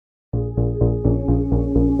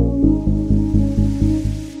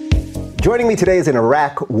Joining me today is an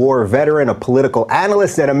Iraq war veteran, a political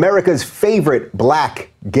analyst, and America's favorite black,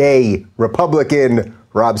 gay Republican,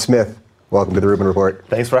 Rob Smith. Welcome to the Rubin Report.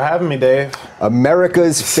 Thanks for having me, Dave.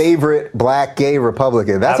 America's favorite black, gay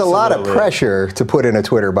Republican. That's Absolutely. A lot of pressure to put in a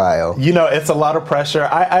Twitter bio. You know, it's a lot of pressure.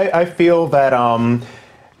 I feel that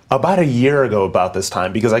about a year ago about this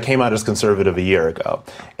time, because I came out as conservative a year ago.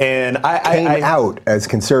 And I came out as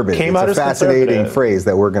conservative. Came out as a fascinating phrase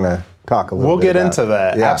that we're going to talk a little bit about. We'll get into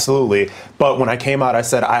that, absolutely. But when I came out, I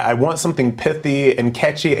said, I want something pithy and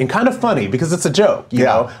catchy and kind of funny, because it's a joke, you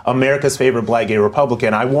know, America's favorite black gay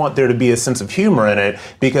Republican. I want there to be a sense of humor in it,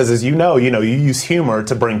 because as you use humor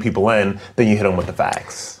to bring people in, then you hit them with the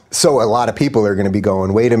facts. So a lot of people are going to be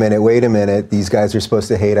going, wait a minute, these guys are supposed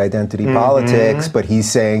to hate identity politics, but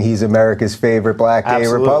he's saying he's America's favorite black gay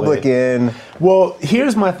Republican. Well,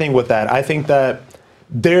 here's my thing with that. I think that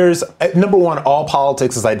there's, number one, all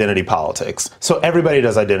politics is identity politics. So everybody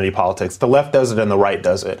does identity politics. The left does it and the right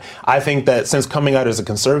does it. I think that since coming out as a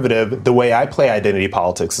conservative, the way I play identity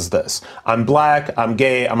politics is this. I'm black, I'm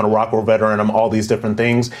gay, I'm an Iraq war veteran, I'm all these different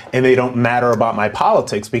things, and they don't matter about my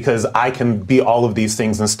politics because I can be all of these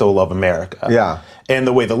things and still love America. Yeah. And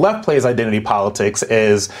the way the left plays identity politics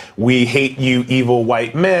is we hate you evil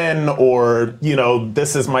white men, or, you know,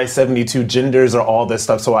 this is my 72 genders, or all this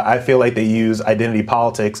stuff. So I feel like they use identity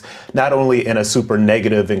politics not only in a super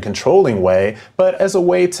negative and controlling way, but as a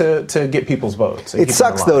way to get people's votes. It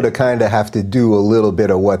sucks, though, to kind of have to do a little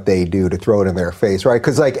bit of what they do to throw it in their face, right?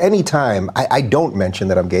 Because, like, anytime, I don't mention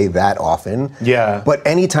that I'm gay that often. Yeah. But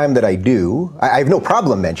anytime that I do, I have no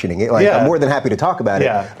problem mentioning it. Like, I'm more than happy to talk about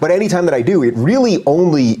it. But anytime that I do, it really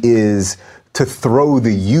only is to throw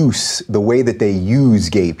the way that they use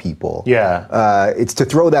gay people. It's to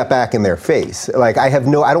throw that back in their face. Like, I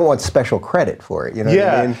don't want special credit for it, you know what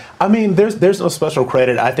I mean? I mean, there's no special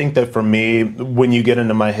credit. I think that for me, when you get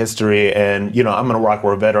into my history, and, you know, I'm an Iraq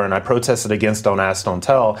war veteran, I protested against Don't Ask, Don't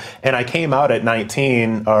Tell, and I came out at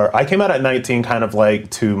 19 kind of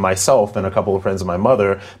like to myself and a couple of friends of my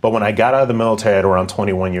mother, but when I got out of the military at around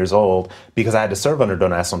 21 years old, because I had to serve under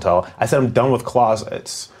Don't Ask, Don't Tell, I said, I'm done with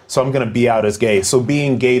closets. So I'm going to be out as gay. So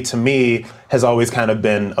being gay to me has always kind of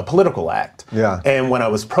been a political act. And when I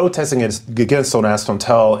was protesting against Don't Ask, Don't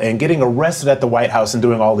Tell and getting arrested at the White House and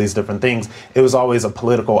doing all these different things, it was always a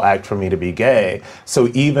political act for me to be gay. So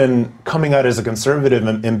even coming out as a conservative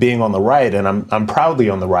and being on the right, and I'm proudly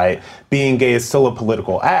on the right, being gay is still a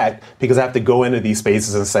political act, because I have to go into these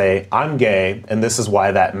spaces and say, I'm gay, and this is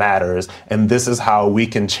why that matters, and this is how we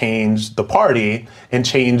can change the party and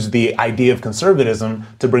change the idea of conservatism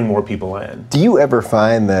to bring more people in. Do you ever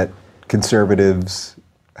find that conservatives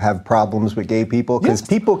have problems with gay people? Because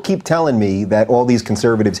people keep telling me that all these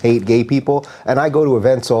conservatives hate gay people, and I go to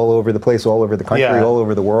events all over the place, all over the country, all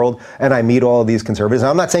over the world, and I meet all of these conservatives. And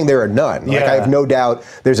I'm not saying there are none. Like, I have no doubt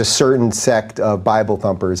there's a certain sect of Bible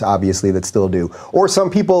thumpers, obviously, that still do. Or some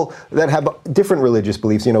people that have different religious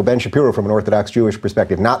beliefs. You know, Ben Shapiro, from an Orthodox Jewish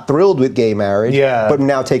perspective, not thrilled with gay marriage, but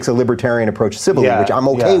now takes a libertarian approach civilly, which I'm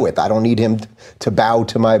okay with. I don't need him to bow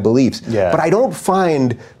to my beliefs. But I don't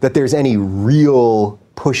find that there's any real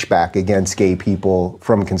pushback against gay people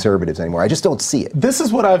from conservatives anymore. I just don't see it. This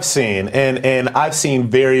is what I've seen, and I've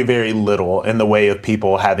seen very, very little in the way of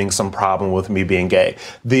people having some problem with me being gay.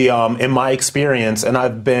 In my experience, and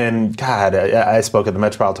I've been, I spoke at the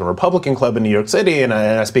Metropolitan Republican Club in New York City, and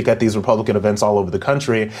I speak at these Republican events all over the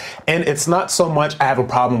country, and it's not so much I have a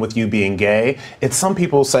problem with you being gay. It's some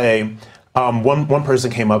people say, one person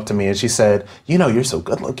came up to me and she said, you know, you're so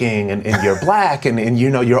good looking and you're black and you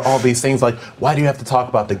know, you're all these things. Like, why do you have to talk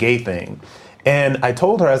about the gay thing? And I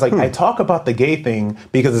told her, I was like, I talk about the gay thing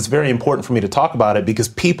because it's very important for me to talk about it, because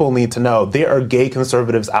people need to know there are gay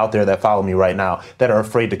conservatives out there that follow me right now that are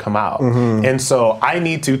afraid to come out. And so I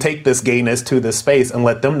need to take this gayness to this space and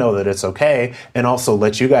let them know that it's okay, and also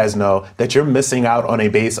let you guys know that you're missing out on a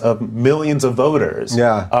base of millions of voters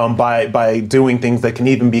by doing things that can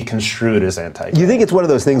even be construed as anti-gay. You think it's one of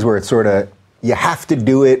those things where it's sort of, you have to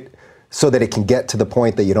do it so that it can get to the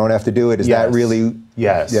point that you don't have to do it? Is that really?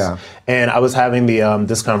 Yes. Yeah. And I was having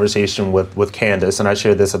this conversation with Candace, and I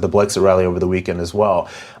shared this at the Blexit rally over the weekend as well.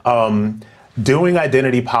 Doing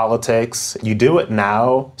identity politics, you do it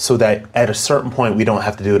now so that at a certain point we don't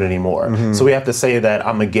have to do it anymore. So we have to say that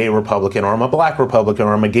I'm a gay Republican, or I'm a black Republican,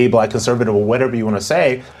 or I'm a gay black conservative, or whatever you want to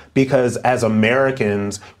say, because as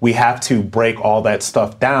Americans, we have to break all that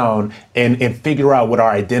stuff down and figure out what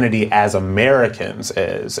our identity as Americans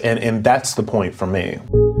is. And that's the point for me.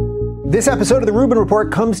 This episode of the Rubin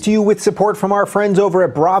Report comes to you with support from our friends over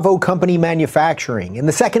at Bravo Company Manufacturing. In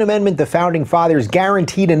the Second Amendment, the Founding Fathers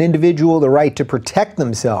guaranteed an individual the right to protect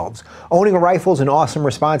themselves. Owning a rifle is an awesome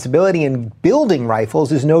responsibility, and building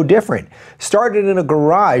rifles is no different. Started in a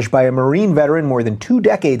garage by a Marine veteran more than 2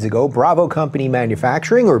 decades ago, Bravo Company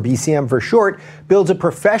Manufacturing, or BCM for short, builds a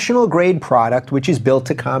professional-grade product which is built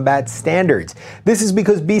to combat standards. This is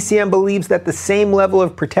because BCM believes that the same level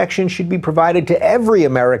of protection should be provided to every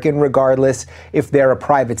American, regardless if they're a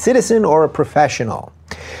private citizen or a professional.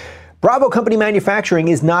 Bravo Company Manufacturing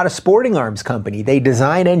is not a sporting arms company. They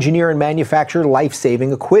design, engineer, and manufacture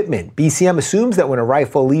life-saving equipment. BCM assumes that when a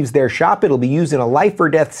rifle leaves their shop, it'll be used in a life or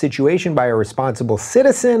death situation by a responsible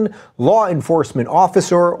citizen, law enforcement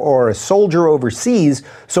officer, or a soldier overseas,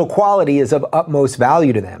 so quality is of utmost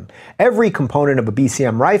value to them. Every component of a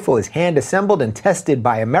BCM rifle is hand-assembled and tested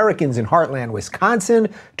by Americans in Heartland,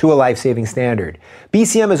 Wisconsin, to a life-saving standard.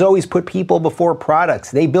 BCM has always put people before products.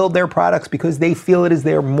 They build their products because they feel it is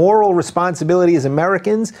their moral responsibility as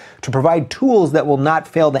Americans to provide tools that will not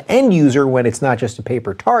fail the end user when it's not just a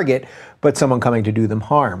paper target, but someone coming to do them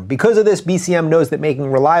harm. Because of this, BCM knows that making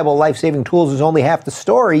reliable, life-saving tools is only half the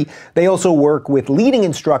story. They also work with leading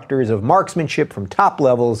instructors of marksmanship from top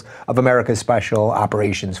levels of America's Special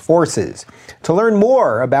Operations Forces. To learn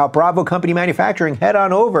more about Bravo Company Manufacturing, head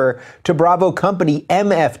on over to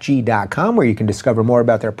BravoCompanyMFG.com, where you can discover more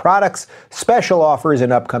about their products, special offers,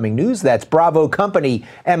 and upcoming news. That's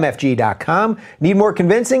BravoCompanyMFG.com. Need more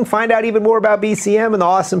convincing? Find out even more about BCM and the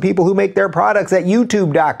awesome people who make their products at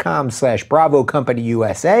YouTube.com/Bravo Company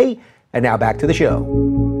USA. And now back to the show.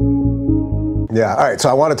 Yeah, all right, so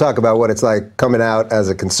I want to talk about what it's like coming out as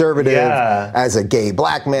a conservative, as a gay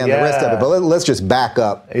black man, the rest of it. But let's just back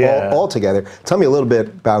up altogether. Tell me a little bit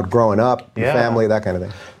about growing up, your family, that kind of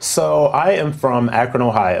thing. So I am from Akron,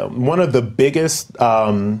 Ohio. One of the biggest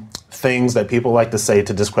things that people like to say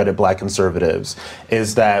to discredit black conservatives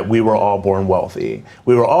is that we were all born wealthy.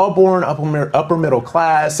 We were all born upper middle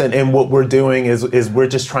class, and what we're doing is we're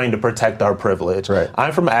just trying to protect our privilege. Right.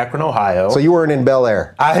 I'm from Akron, Ohio. So you weren't in Bel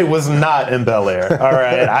Air? I was not in Bel Air, all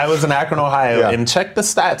right? I was in Akron, Ohio, and check the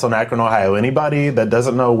stats on Akron, Ohio. Anybody that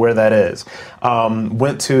doesn't know where that is,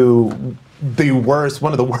 went to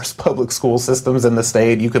one of the worst public school systems in the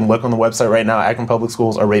state. You can look on the website right now. Akron Public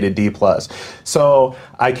Schools are rated D+. So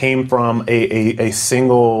I came from a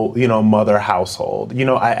single, mother household.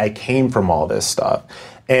 I came from all this stuff.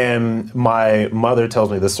 And my mother tells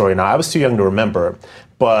me this story. Now, I was too young to remember,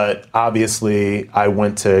 but obviously I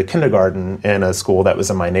went to kindergarten in a school that was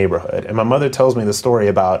in my neighborhood. And my mother tells me the story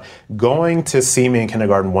about going to see me in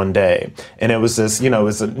kindergarten one day. And it was this, it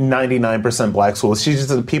was a 99% black school.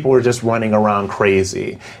 People were just running around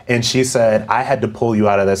crazy. And she said, I had to pull you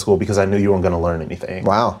out of that school because I knew you weren't going to learn anything.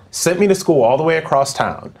 Wow. Sent me to school all the way across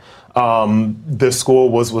town. The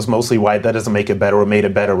school was mostly white. That doesn't make it better. What made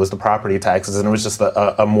it better was the property taxes, and it was just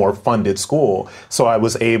a more funded school. So I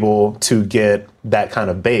was able to get that kind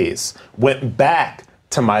of base. Went back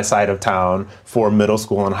to my side of town for middle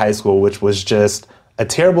school and high school, which was just a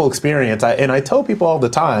terrible experience. I tell people all the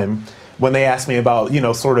time when they ask me about,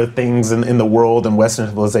 sort of things in the world and Western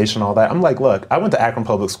civilization, all that, I'm like, look, I went to Akron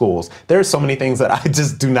Public Schools. There's so many things that I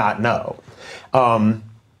just do not know.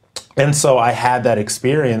 And so I had that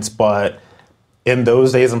experience, but in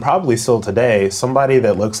those days, and probably still today, somebody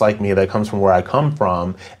that looks like me, that comes from where I come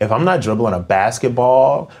from, if I'm not dribbling a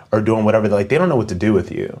basketball or doing whatever, they don't know what to do with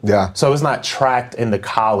you. Yeah. So I was not tracked into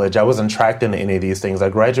college. I wasn't tracked into any of these things. I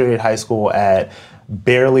graduated high school at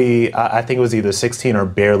barely, I think it was either 16 or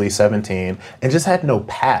barely 17, and just had no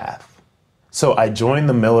path. So I joined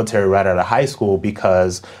the military right out of high school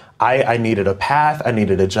because I needed a path, I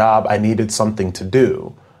needed a job, I needed something to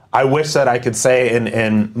do. I wish that I could say,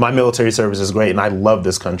 and my military service is great, and I love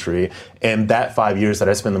this country, and that 5 years that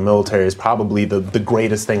I spent in the military is probably the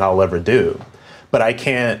greatest thing I'll ever do. But I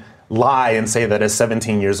can't lie and say that at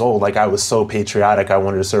 17 years old, I was so patriotic, I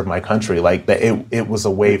wanted to serve my country, that it was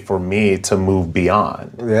a way for me to move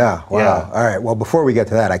beyond. Yeah, wow. Yeah. All right, well, before we get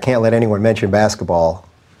to that, I can't let anyone mention basketball.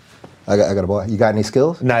 I got a ball. You got any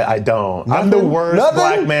skills? No, I don't. Nothing? I'm the worst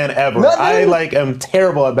black man ever. Nothing? I am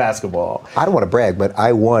terrible at basketball. I don't want to brag, but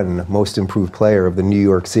I won Most Improved Player of the New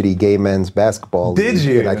York City Gay Men's Basketball League. Did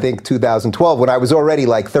you? In, I think 2012, when I was already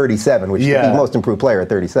 37, which is the Most Improved Player at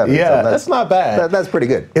 37. Yeah, so that's not bad. That's pretty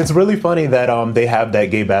good. It's really funny that they have that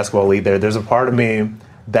gay basketball league there. There's a part of me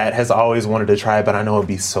that has always wanted to try it, but I know it'd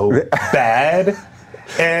be so bad.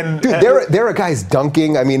 And dude, there are guys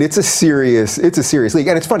dunking. I mean, it's a serious league,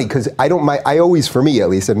 and it's funny because I always, for me at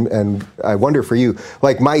least, and I wonder for you,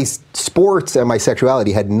 like my sports and my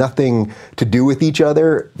sexuality had nothing to do with each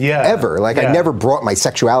other ever. Like I never brought my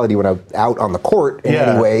sexuality when I was out on the court in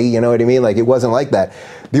any way. You know what I mean? Like it wasn't like that.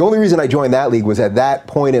 The only reason I joined that league was at that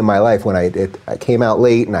point in my life when I came out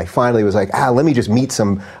late and I finally was like, let me just meet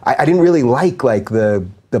some. I didn't really like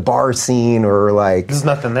the bar scene or like there's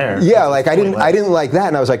nothing there. Yeah, like I didn't like that,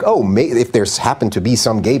 and I was like, oh, if there's happened to be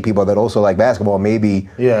some gay people that also like basketball, maybe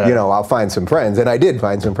I'll find some friends, and I did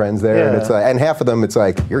find some friends there, and it's like, and half of them, it's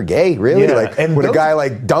like, you're gay, really? Yeah. Like and when a guy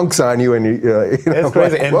like dunks on you, and it's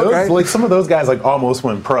crazy. And those, like some of those guys like almost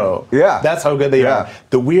went pro. Yeah, that's how good they are.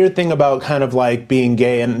 The weird thing about kind of like being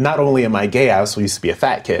gay, and not only am I gay, I also used to be a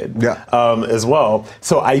fat kid. As well.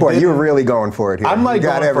 So you're really going for it here. I'm like, you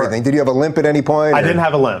got everything. Did you have a limp at any point? I didn't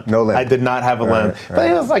have a limp. No limp. I did not have a limp. But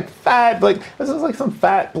it was like fat, like this was like some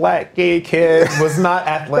fat black gay kid, was not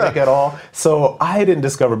athletic at all. So I didn't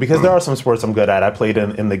discover, because there are some sports I'm good at. I played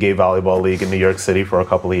in the gay volleyball league in New York City for a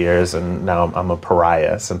couple of years, and now I'm a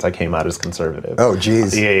pariah since I came out as conservative. Oh,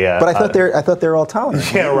 geez. Yeah. But I thought they're all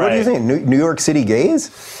tolerant. Yeah, right. What are you saying? New York City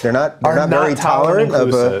gays? They're not very tolerant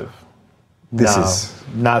of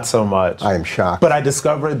not so much. I am shocked. But I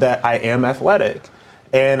discovered that I am athletic.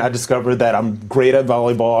 And I discovered that I'm great at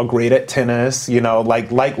volleyball, great at tennis,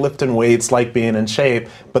 like lifting weights, like being in shape.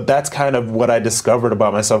 But that's kind of what I discovered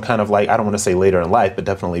about myself, kind of like, I don't want to say later in life, but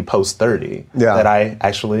definitely post 30, that I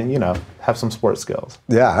actually, have some sports skills.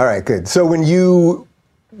 Yeah, all right, good. So when you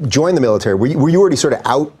joined the military, were you already sort of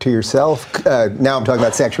out to yourself? Now I'm talking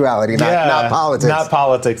about sexuality, not politics. Not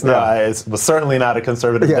politics. No, I was certainly not a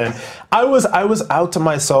conservative then. I was out to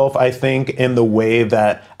myself, I think, in the way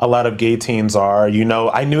that a lot of gay teens are.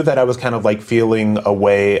 I knew that I was kind of like feeling a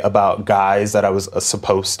way about guys that I was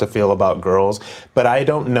supposed to feel about girls, but I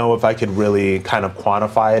don't know if I could really kind of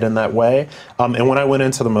quantify it in that way. And when I went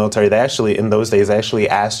into the military, in those days, they actually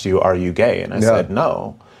asked you, are you gay? And I said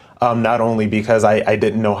no. Not only because I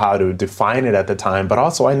didn't know how to define it at the time, but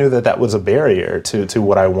also I knew that was a barrier to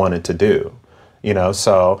what I wanted to do.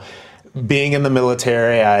 So being in the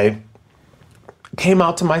military, I came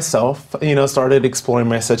out to myself, started exploring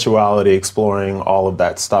my sexuality, exploring all of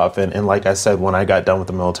that stuff. And like I said, when I got done with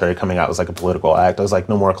the military, coming out was like a political act. I was like,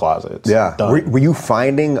 no more closets. Yeah. Were you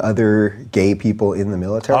finding other gay people in the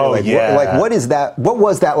military? Oh, yeah. What is that? What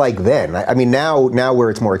was that like then? I mean, now where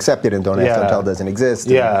it's more accepted and Don't Ask, Don't Tell doesn't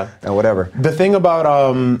exist. And whatever. The thing about,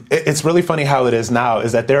 it's really funny how it is now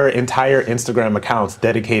is that there are entire Instagram accounts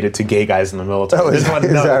dedicated to gay guys in the military. Oh, is that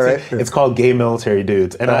right? It's called Gay Military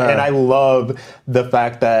Dudes. And I love the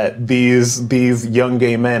fact that these young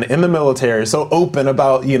gay men in the military are so open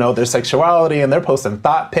about their sexuality, and they're posting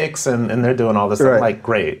thought pics and they're doing all this stuff. Like,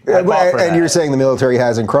 great. And you're saying the military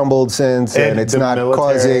hasn't crumbled since, and it's not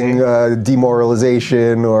causing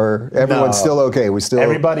demoralization, or everyone's still okay.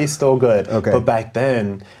 Everybody's still good. Okay. But back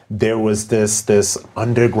then there was this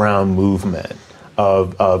underground movement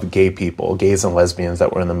of gay people, gays and lesbians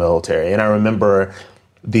that were in the military, and I remember.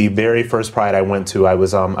 The very first Pride I went to, I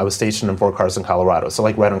was stationed in Fort Carson, Colorado, so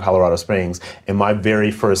like right on Colorado Springs, and my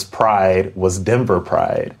very first Pride was Denver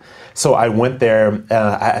Pride. So I went there,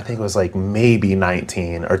 I think it was like maybe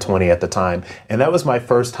 19 or 20 at the time, and that was my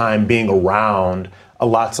first time being around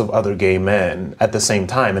lots of other gay men at the same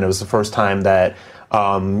time, and it was the first time that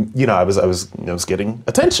I was getting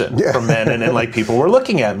attention from men, and like people were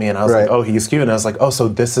looking at me, and I was like, oh, he's cute, and I was like, oh, so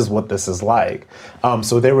this is what this is like.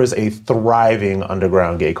 So there was a thriving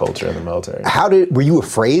underground gay culture in the military. Were you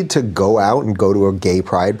afraid to go out and go to a gay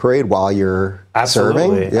pride parade while you're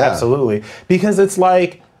serving? Yeah. Absolutely, because it's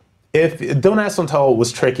like. If Don't Ask, Don't Tell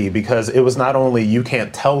was tricky because it was not only you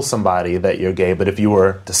can't tell somebody that you're gay, but if you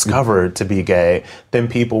were discovered to be gay, then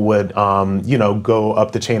people would, go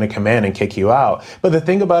up the chain of command and kick you out. But the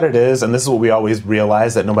thing about it is, and this is what we always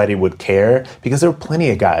realized, that nobody would care because there were plenty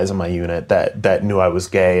of guys in my unit that knew I was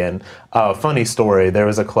gay. And funny story, there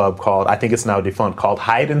was a club called, I think it's now defunct, called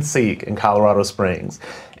Hide and Seek in Colorado Springs.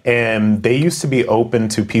 And they used to be open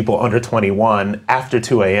to people under 21 after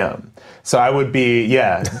 2 a.m. So I would be,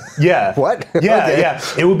 What? Yeah.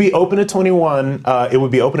 It would be open to 21. It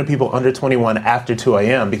would be open to people under 21 after 2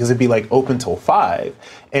 a.m. because it'd be like open till 5,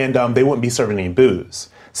 and they wouldn't be serving any booze.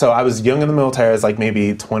 So I was young in the military. I was like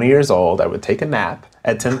maybe 20 years old. I would take a nap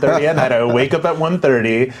at 10:30 at night. I would wake up at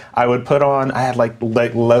 1:30. I would put on, I had like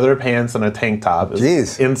leather pants and a tank top. It was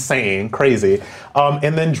Jeez. insane, crazy.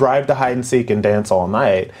 And then drive to hide and seek and dance all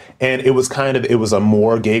night. And it was a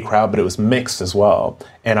more gay crowd, but it was mixed as well.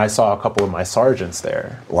 And I saw a couple of my sergeants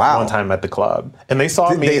there. Wow. One time at the club. And they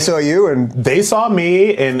saw me. They saw you and... They saw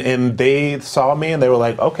me and they saw me and they were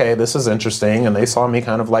like, okay, this is interesting. And they saw me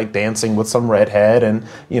kind of like dancing with some redhead and,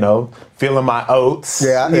 feeling my oats.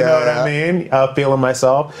 Yeah, you know what I mean? Feeling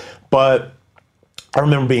myself. But I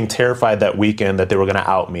remember being terrified that weekend that they were going to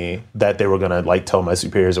out me, that they were going to like tell my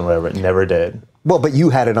superiors or whatever. It never did. Well, but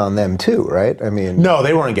you had it on them too, right? I mean... No,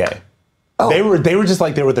 they weren't gay. Oh. They were just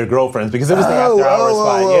like there with their girlfriends because it was the after hours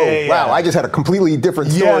spot. Yeah. Wow, I just had a completely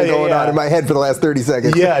different story going on in my head for the last 30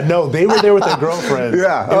 seconds. Yeah, no, they were there with their girlfriends.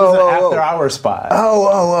 Yeah. It was an after hours spot.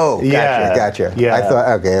 Gotcha. Yeah. I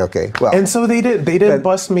thought, okay. Well, and so they did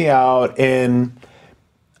bust me out, and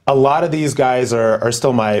a lot of these guys are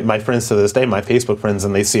still my friends to this day, my Facebook friends,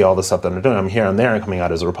 and they see all the stuff that I'm doing. I'm here and there and coming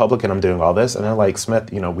out as a Republican. I'm doing all this, and they're like,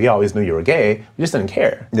 Smith, we always knew you were gay. We just didn't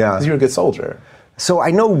care. Yeah. Because you were a good soldier. So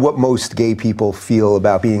I know what most gay people feel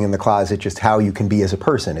about being in the closet, just how you can be as a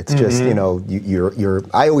person. It's just, you're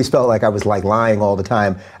I always felt like I was like lying all the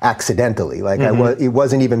time accidentally. Like it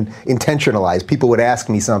wasn't even intentionalized. People would ask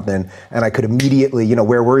me something and I could immediately,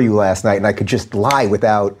 where were you last night? And I could just lie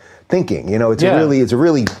without thinking. It's a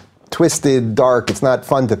really twisted, dark. It's not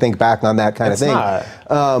fun to think back on that kind of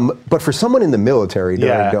thing. But for someone in the military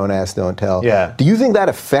during Don't Ask, Don't Tell, do you think that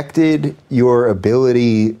affected your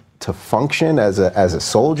ability to function as a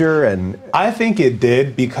soldier? And I think it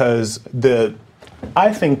did because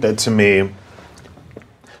I think that to me,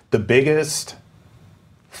 the biggest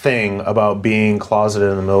thing about being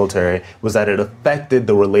closeted in the military was that it affected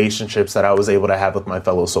the relationships that I was able to have with my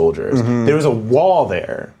fellow soldiers. There was a wall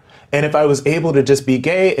there. And if I was able to just be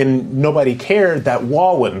gay and nobody cared, that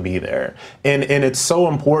wall wouldn't be there. And it's so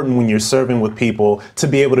important when you're serving with people to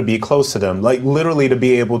be able to be close to them, like literally to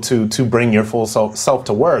be able to bring your full self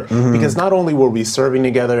to work. Because not only were we serving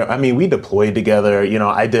together, I mean, we deployed together.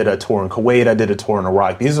 I did a tour in Kuwait, I did a tour in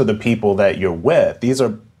Iraq. These are the people that you're with. These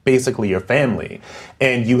are basically your family,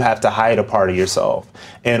 and you have to hide a part of yourself.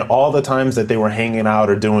 And all the times that they were hanging out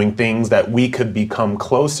or doing things that we could become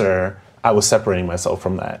closer, I was separating myself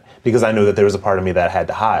from that because I knew that there was a part of me that I had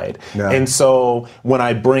to hide. Yeah. And so when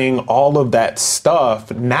I bring all of that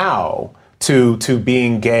stuff now to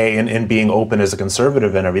being gay and being open as a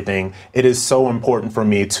conservative and everything, it is so important for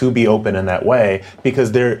me to be open in that way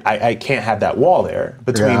because I can't have that wall there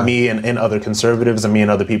between me and other conservatives and me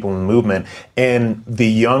and other people in the movement. And the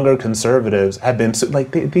younger conservatives have been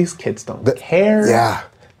these kids don't care. Yeah.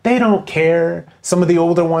 They don't care. Some of the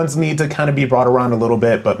older ones need to kind of be brought around a little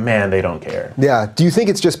bit, but man, they don't care. Yeah. Do you think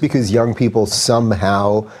it's just because young people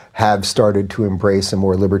somehow have started to embrace a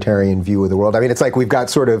more libertarian view of the world? I mean, it's like we've got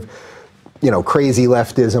sort of, crazy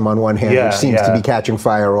leftism on one hand, which seems to be catching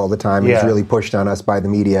fire all the time and is really pushed on us by the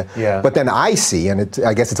media. Yeah. But then I see, and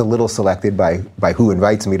I guess it's a little selected by who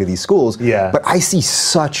invites me to these schools, but I see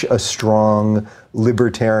such a strong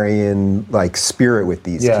libertarian spirit with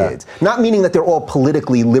these kids. Not meaning that they're all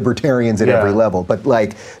politically libertarians at every level, but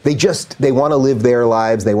they want to live their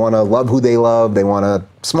lives, they want to love who they love, they want to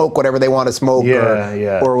smoke whatever they want to smoke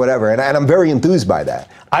or whatever. And I'm very enthused by that.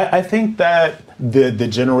 I think that the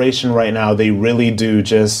generation right now, they really do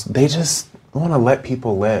just want to let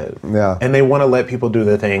people live. Yeah. And they want to let people do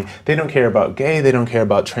their thing. They don't care about gay, they don't care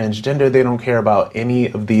about transgender, they don't care about any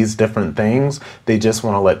of these different things. They just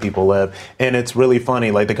want to let people live. And it's really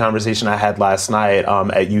funny, like the conversation I had last night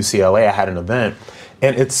at UCLA, I had an event,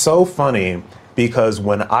 and it's so funny because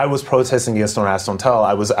when I was protesting against Don't Ask, Don't Tell,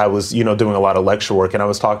 I was doing a lot of lecture work, and I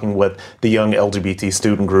was talking with the young LGBT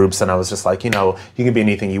student groups, and I was just like, you can be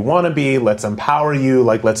anything you want to be, let's empower you,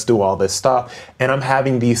 let's do all this stuff. And I'm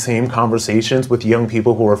having these same conversations with young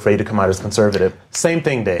people who are afraid to come out as conservative. Same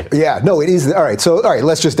thing, Dave. Yeah, no, it is. All right,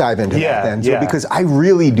 let's just dive into that then. So, because I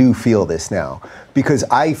really do feel this now. Because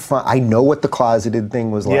I know what the closeted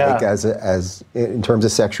thing was like as in terms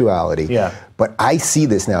of sexuality. Yeah. But I see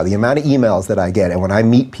this now, the amount of emails that I get, and when I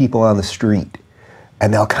meet people on the street,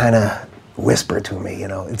 and they'll kind of whisper to me,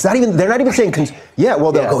 it's not even, they're not even saying,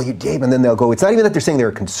 they'll go, you Dave, and then they'll go, it's not even that they're saying they're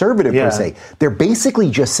a conservative per se. They're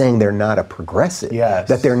basically just saying they're not a progressive. Yes.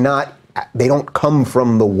 That they don't come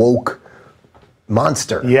from the woke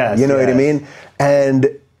monster. Yes. You know what I mean?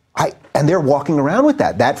 And they're walking around with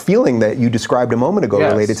that feeling that you described a moment ago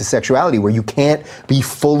related to sexuality, where you can't be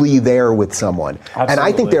fully there with someone. Absolutely. And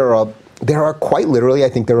I think there are quite literally, I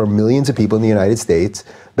think there are millions of people in the United States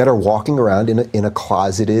that are walking around in a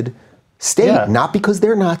closeted state, not because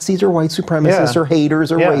they're Nazis or white supremacists or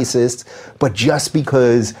haters or racists, but just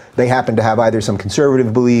because they happen to have either some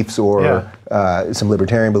conservative beliefs or some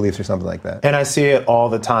libertarian beliefs or something like that. And I see it all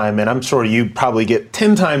the time, and I'm sure you probably get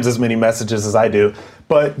 10 times as many messages as I do,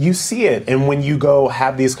 but you see it. And when you go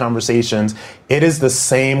have these conversations, it is the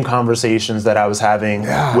same conversations that I was having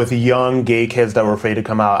with young gay kids that were afraid to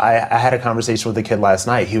come out. I had a conversation with a kid last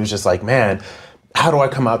night. He was just like, man, how do I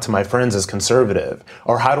come out to my friends as conservative?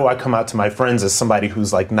 Or how do I come out to my friends as somebody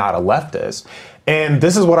who's like not a leftist? And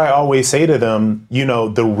this is what I always say to them, you know,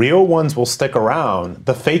 the real ones will stick around,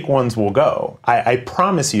 the fake ones will go. I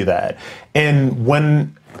promise you that. And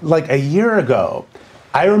when, like a year ago,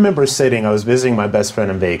 I remember I was visiting my best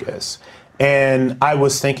friend in Vegas. And I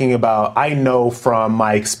was thinking about, I know from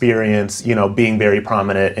my experience, you know, being very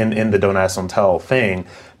prominent in the Don't Ask, Don't Tell thing,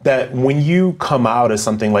 that when you come out as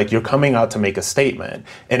something, like you're coming out to make a statement,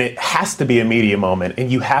 and it has to be a media moment,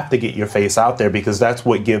 and you have to get your face out there because that's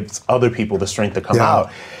what gives other people the strength to come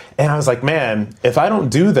out. And I was like, man, if I don't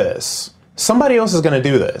do this, somebody else is going to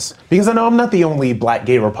do this, because I know I'm not the only black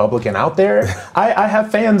gay Republican out there. I have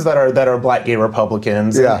fans that are black gay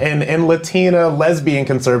Republicans and Latina lesbian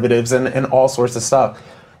conservatives and all sorts of stuff.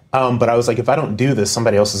 But I was like, if I don't do this,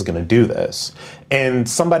 somebody else is going to do this. And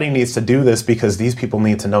somebody needs to do this because these people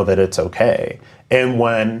need to know that it's okay. And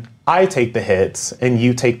when I take the hits and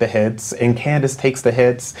you take the hits and Candace takes the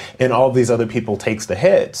hits and all these other people takes the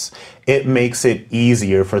hits, it makes it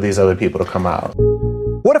easier for these other people to come out.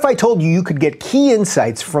 What if I told you you could get key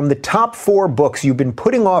insights from the top 4 books you've been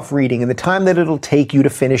putting off reading in the time that it'll take you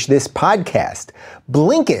to finish this podcast?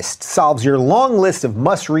 Blinkist solves your long list of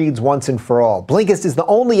must-reads once and for all. Blinkist is the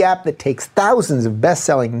only app that takes thousands of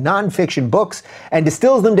best-selling nonfiction books and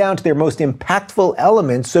distills them down to their most impactful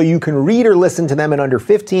elements so you can read or listen to them in under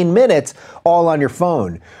 15 minutes, all on your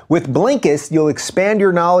phone. With Blinkist, you'll expand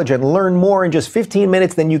your knowledge and learn more in just 15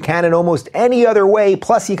 minutes than you can in almost any other way,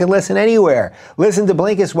 plus you can listen anywhere. Listen to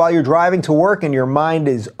Blinkist while you're driving to work and your mind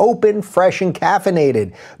is open, fresh, and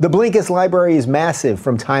caffeinated. The Blinkist library is massive,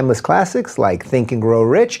 from timeless classics like Think and Grow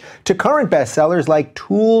Rich to current bestsellers like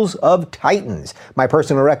Tools of Titans. My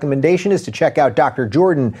personal recommendation is to check out Dr.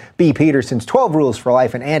 Jordan B. Peterson's 12 Rules for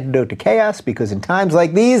Life, an antidote to chaos, because in times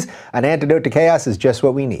like these, an antidote to chaos is just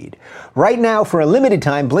what we need. Right now, for a limited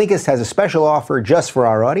time, Blinkist has a special offer just for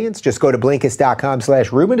our audience. Just go to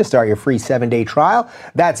Blinkist.com/Ruben to start your free 7-day trial.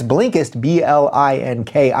 That's Blinkist,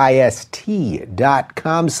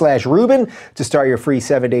 BLINKIST.com/Ruben to start your free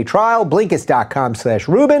 7-day trial.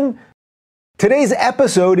 Blinkist.com/Ruben. Today's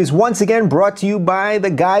episode is once again brought to you by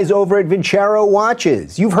the guys over at Vincero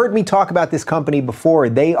Watches. You've heard me talk about this company before.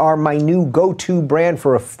 They are my new go-to brand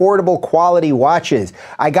for affordable quality watches.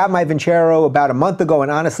 I got my Vincero about a month ago,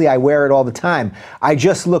 and honestly, I wear it all the time. I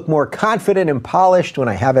just look more confident and polished when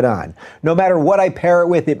I have it on. No matter what I pair it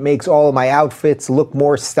with, it makes all of my outfits look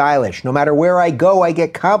more stylish. No matter where I go, I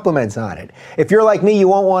get compliments on it. If you're like me, you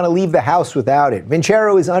won't want to leave the house without it.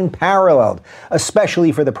 Vincero is unparalleled,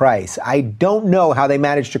 especially for the price. I don't know how they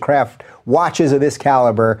managed to craft watches of this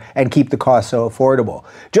caliber and keep the cost so affordable.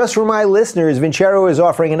 Just for my listeners, Vincero is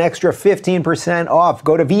offering an extra 15% off.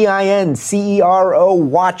 Go to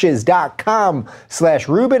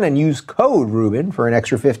VINCEROWatches.com/Ruben and use code Ruben for an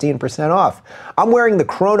extra 15% off. I'm wearing the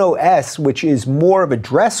Chrono S, which is more of a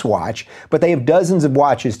dress watch, but they have dozens of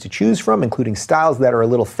watches to choose from, including styles that are a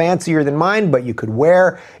little fancier than mine, but you could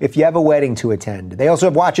wear if you have a wedding to attend. They also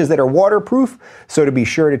have watches that are waterproof, so to be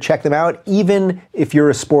sure to check them out. Even if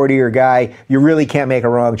you're a sportier guy, you really can't make a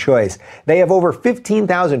wrong choice. They have over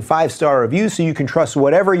 15,000 5-star reviews, so you can trust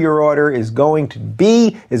whatever your order is going to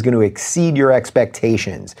exceed your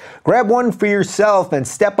expectations. Grab one for yourself and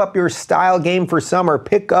step up your style game for summer.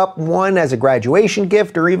 Pick up one as a graduation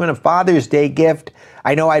gift or even a Father's Day gift.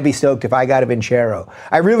 I know I'd be stoked if I got a Vincero.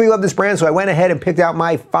 I really love this brand, so I went ahead and picked out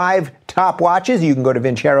my 5 top watches. You can go to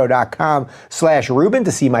Vincero.com/Ruben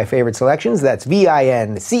to see my favorite selections. That's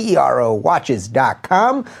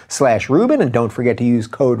VINCEROWatches.com/Ruben. And don't forget to use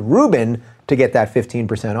code Ruben to get that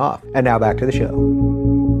 15% off. And now back to the show.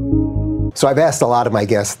 So I've asked a lot of my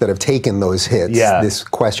guests that have taken those hits this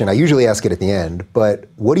question. I usually ask it at the end, but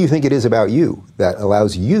what do you think it is about you that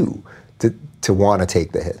allows you to want to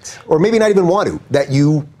take the hits? Or maybe not even want to, that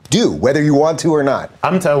you do, whether you want to or not.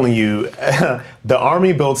 I'm telling you, the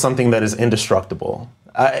Army built something that is indestructible.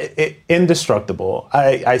 Indestructible.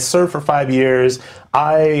 I served for 5 years.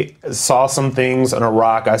 I saw some things in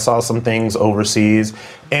Iraq. I saw some things overseas.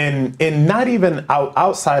 And not even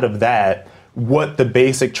outside of that, what the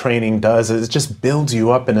basic training does is it just builds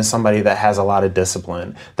you up into somebody that has a lot of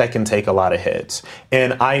discipline, that can take a lot of hits.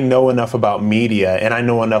 And I know enough about media, and I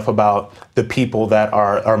know enough about the people that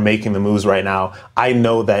are making the moves right now. I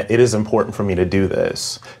know that it is important for me to do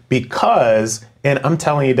this because, and I'm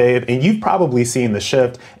telling you, Dave, and you've probably seen the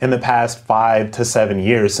shift in the past 5 to 7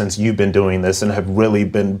 years since you've been doing this and have really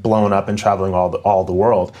been blown up and traveling all the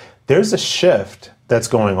world. There's a shift that's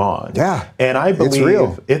going on. Yeah. And I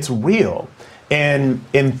believe it's real. And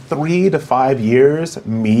in 3 to 5 years,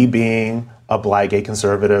 me being a Black gay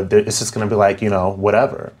conservative, it's just going to be like,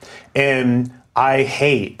 whatever. And I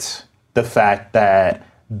hate the fact that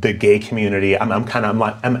the gay community, I'm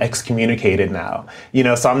excommunicated now,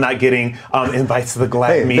 so I'm not getting invites to the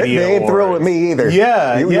GLAAD Media Awards. They ain't thrilled with me either.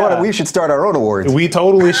 Yeah, we should start our own awards. We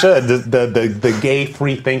totally should. The Gay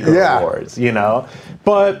Free Thinker Awards,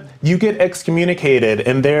 But you get excommunicated,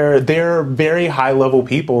 and they're very high level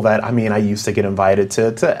people that, I used to get invited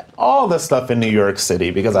to all the stuff in New York City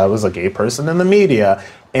because I was a gay person in the media.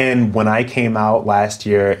 And when I came out last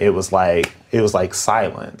year, it was like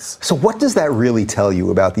silence. So what does that really tell you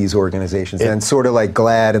about these organizations? And sort of like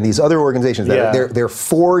GLAAD and these other organizations that they're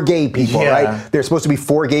for gay people, right? They're supposed to be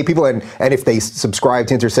for gay people, and if they subscribe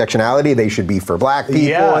to intersectionality, they should be for Black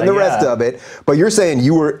people and the rest of it. But you're saying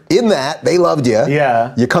you were in that, they loved you.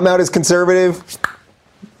 Yeah. You come out as conservative.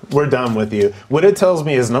 We're done with you. What it tells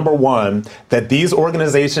me is, number one, that these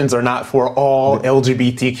organizations are not for all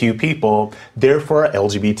LGBTQ people. They're for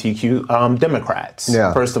LGBTQ Democrats.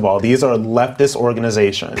 Yeah. First of all, these are leftist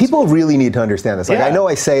organizations. People really need to understand this. I know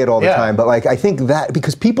I say it all the time, but I think that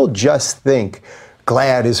because people just think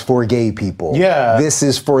GLAAD is for gay people. Yeah. This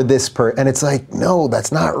is for this and it's like, no,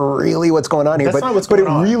 that's not really what's going on here. That's not what's going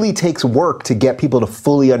on. It really takes work to get people to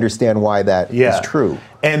fully understand why that is true.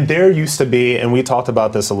 And there used to be, and we talked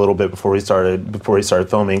about this a little bit before we started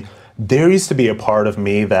filming, there used to be a part of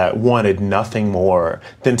me that wanted nothing more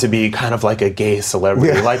than to be kind of like a gay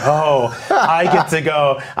celebrity. Yeah. Like, I get to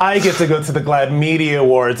go to the GLAAD Media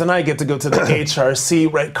Awards, and I get to go to the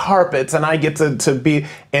HRC red carpets, and I get to be,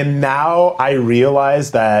 and now I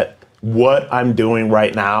realize that what I'm doing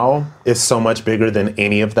right now is so much bigger than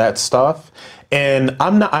any of that stuff. And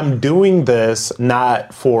I'm doing this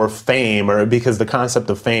not for fame, or because the concept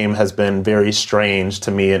of fame has been very strange to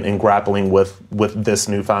me in grappling with this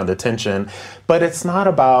newfound attention. But it's not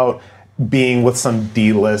about being with some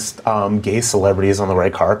D-list gay celebrities on the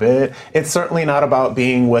red carpet. It's certainly not about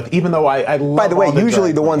being with, even though I love. By the way,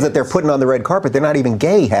 usually the ones that they're putting on the red carpet, they're not even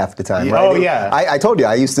gay half the time, right? Oh, yeah. I told you,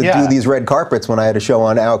 I used to do these red carpets when I had a show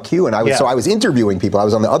on OutQ, and I was interviewing people. I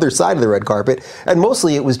was on the other side of the red carpet, and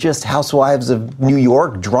mostly it was just housewives of New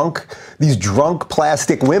York, these drunk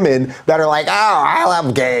plastic women that are like, I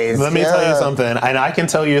love gays. Let me tell you something, and I can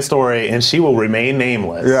tell you a story, and she will remain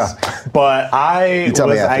nameless. Yeah. But I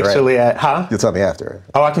was actually at, You'll tell me after.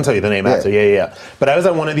 Oh, I can tell you the name after. Yeah. But I was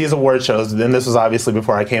at one of these award shows. Then this was obviously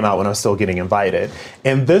before I came out, when I was still getting invited.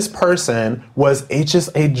 And this person was just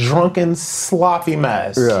a drunken, sloppy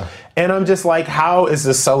mess. Yeah. And I'm just like, how is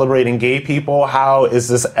this celebrating gay people? How is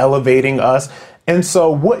this elevating us? And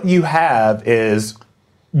so what you have is,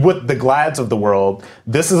 with the GLAADs of the world,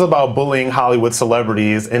 this is about bullying Hollywood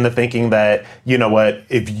celebrities into thinking that, you know what,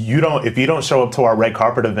 if you don't show up to our red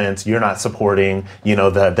carpet events, you're not supporting, the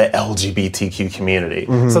LGBTQ community.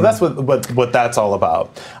 Mm-hmm. So that's what that's all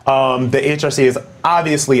about. The HRC is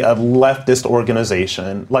obviously a leftist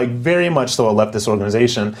organization, like very much so a leftist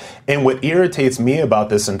organization. And what irritates me about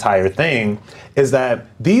this entire thing is that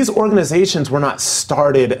these organizations were not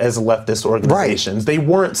started as leftist organizations. Right. They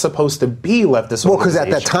weren't supposed to be leftist organizations. Well, because at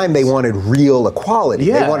that time they wanted real equality.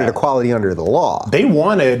 Yeah. They wanted equality under the law. They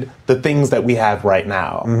wanted the things that we have right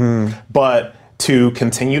now. Mm-hmm. But to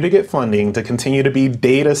continue to get funding, to continue to be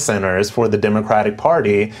data centers for the Democratic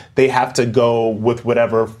Party, they have to go with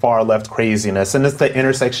whatever far left craziness. And it's the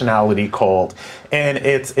intersectionality cult. And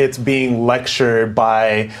it's being lectured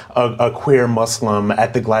by a queer Muslim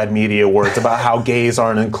at the GLAAD Media Awards about how gays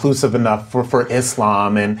aren't inclusive enough for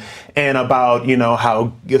Islam, and about,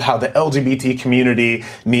 how the LGBT community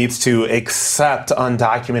needs to accept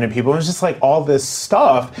undocumented people. It's just like all this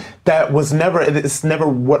stuff that it's never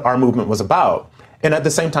what our movement was about. And at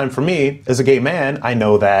the same time, for me, as a gay man, I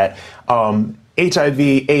know that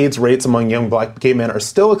HIV/AIDS rates among young Black gay men are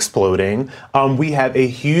still exploding. We have a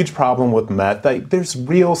huge problem with meth. There's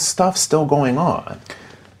real stuff still going on.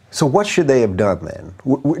 So what should they have done then?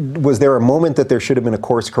 Was there a moment that there should have been a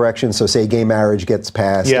course correction? So say gay marriage gets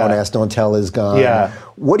passed, Don't Ask, Don't Tell is gone. Yeah.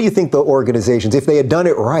 What do you think the organizations, if they had done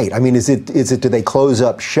it right, I mean, is it do they close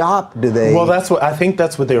up shop? Do they? Well, I think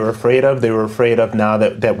that's what they were afraid of. They were afraid of now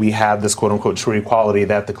that we have this quote unquote true equality,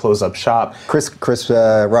 they have to close up shop. Chris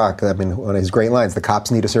Rock, I mean, one of his great lines, the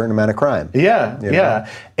cops need a certain amount of crime. Yeah, You know? yeah.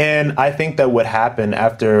 And I think that what happened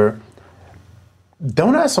after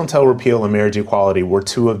Don't Ask, Don't Tell, repeal, and marriage equality were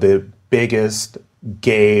two of the biggest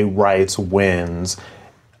gay rights wins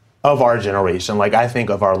of our generation, like I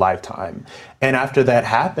think of our lifetime. And after that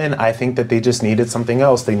happened, I think that they just needed something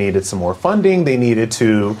else. They needed some more funding. They needed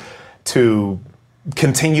to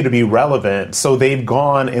continue to be relevant. So they've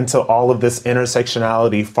gone into all of this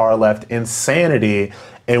intersectionality, far left insanity.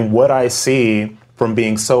 And what I see from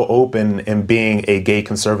being so open and being a gay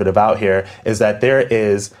conservative out here is that there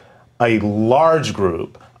is a large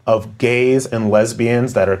group of gays and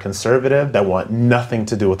lesbians that are conservative that want nothing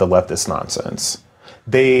to do with the leftist nonsense.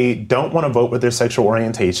 They don't want to vote with their sexual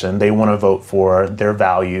orientation. They want to vote for their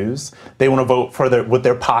values. They want to vote for with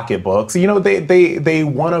their pocketbooks. You know, they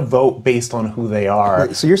want to vote based on who they are.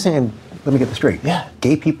 Wait, so you're saying, let me get this straight. Yeah.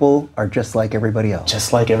 Gay people are just like everybody else.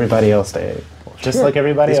 Just like everybody else, Dave. Just like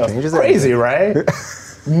everybody else. Crazy, right?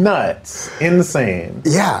 Nuts. Insane.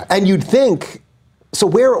 Yeah, and you'd think, so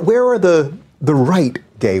where are the right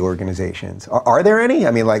gay organizations? Are there any?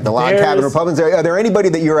 I mean, like the Log Cabin Republicans, are there anybody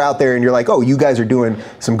that you're out there and you're like, oh, you guys are doing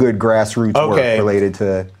some good grassroots work related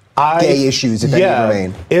to gay issues, if any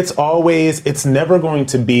remain? It's never going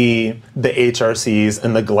to be the HRCs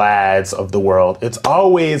and the GLADs of the world. It's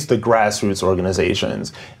always the grassroots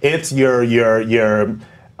organizations. It's your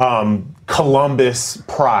Columbus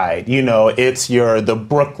Pride, you know, it's the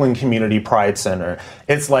Brooklyn Community Pride Center.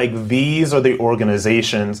 It's like these are the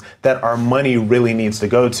organizations that our money really needs to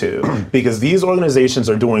go to because these organizations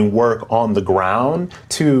are doing work on the ground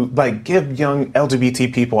to like give young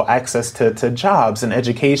LGBT people access to jobs and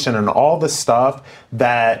education and all the stuff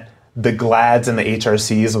that the GLADs and the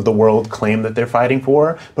HRCs of the world claim that they're fighting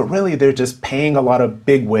for. But really, they're just paying a lot of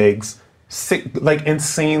bigwigs like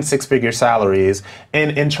insane six-figure salaries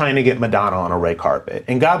and trying to get Madonna on a red carpet.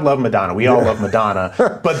 And God love Madonna. We all love Madonna.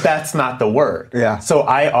 But that's not the work. Yeah. So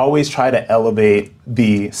I always try to elevate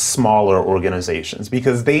the smaller organizations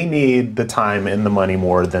because they need the time and the money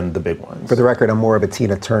more than the big ones. For the record, I'm more of a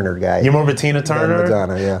Tina Turner guy. You're more of a Tina Turner? Than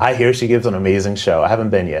Madonna, yeah. I hear she gives an amazing show. I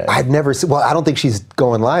haven't been yet. I've never seen, well, I don't think she's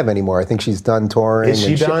going live anymore. I think she's done touring. Is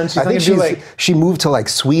she done? I think she moved to like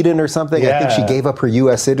Sweden or something. Yeah. I think she gave up her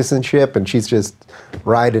U.S. citizenship and she's just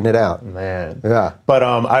riding it out. Man. Yeah. But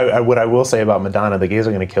what I will say about Madonna, the gays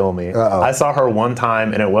are going to kill me. Uh-oh. I saw her one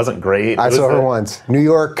time and it wasn't great. I saw her once. New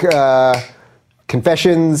York,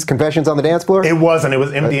 Confessions on the Dance Floor? It wasn't. It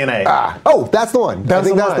was MDNA. Oh, that's the one. That's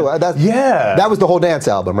the one. That was the whole dance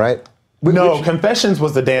album, right? No, Confessions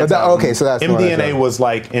was the dance album. Okay, so that's MDNA was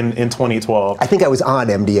like in 2012. I think I was on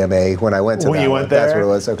MDMA when I went to that. When you went there? That's what it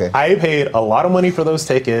was, okay. I paid a lot of money for those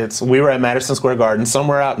tickets. We were at Madison Square Garden,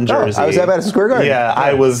 somewhere out in Jersey. I was at Madison Square Garden. Yeah,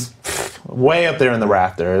 I was way up there in the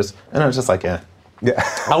rafters. And I was just like, yeah.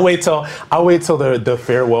 I'll wait till the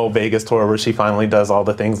farewell Vegas tour where she finally does all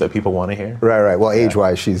the things that people want to hear. Right. Well,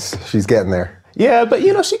 age-wise, she's getting there. Yeah, but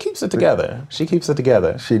she keeps it together. She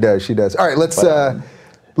does. All right,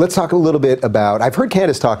 let's talk a little bit about, I've heard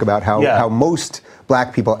Candace talk about how most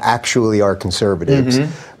black people actually are conservatives,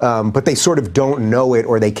 but they sort of don't know it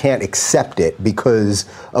or they can't accept it because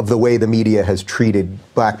of the way the media has treated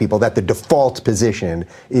black people, that the default position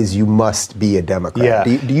is you must be a Democrat.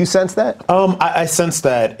 Yeah. Do you sense that? I sense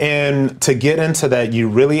that. And to get into that, you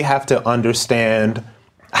really have to understand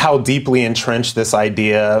how deeply entrenched this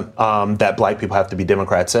idea that black people have to be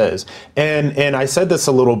Democrats is. And I said this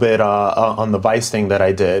a little bit on the Vice thing that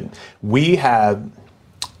I did. We have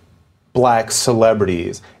black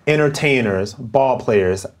celebrities, entertainers, ball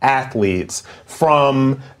players, athletes,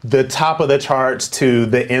 from the top of the charts to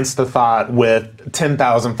the Insta thought with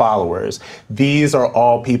 10,000 followers. These are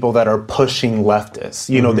all people that are pushing leftists.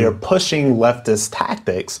 They're pushing leftist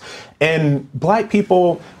tactics. And black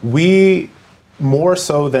people, we, more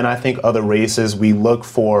so than I think other races, we look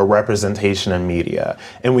for representation in media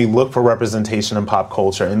and we look for representation in pop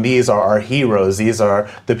culture. And these are our heroes. These are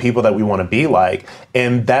the people that we want to be like.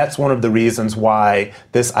 And that's one of the reasons why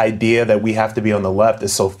this idea that we have to be on the left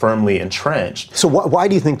is so firmly entrenched. So why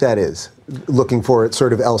do you think that is, looking for it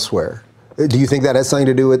sort of elsewhere? Do you think that has something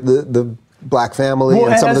to do with the black family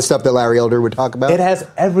and some of the stuff that Larry Elder would talk about? It has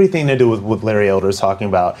everything to do with what Larry Elder is talking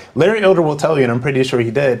about. Larry Elder will tell you, and I'm pretty sure he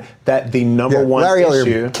did, that the number one Larry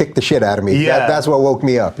issue... Elder kicked the shit out of me. Yeah. That's what woke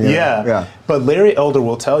me up. Yeah. But Larry Elder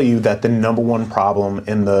will tell you that the number one problem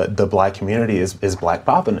in the black community is black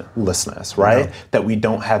fatherlessness, right? Yeah. That we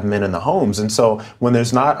don't have men in the homes. And so when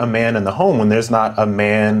there's not a man in the home, when there's not a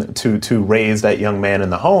man to raise that young man in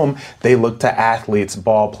the home, they look to athletes,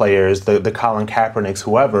 ball players, the Colin Kaepernicks,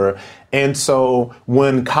 whoever. And so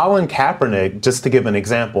when Colin Kaepernick, just to give an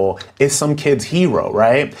example, is some kid's hero,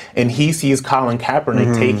 right? And he sees Colin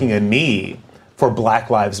Kaepernick taking a knee for Black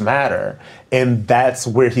Lives Matter. And that's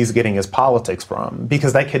where he's getting his politics from,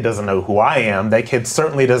 because that kid doesn't know who I am. That kid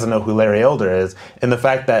certainly doesn't know who Larry Elder is. And the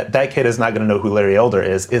fact that that kid is not going to know who Larry Elder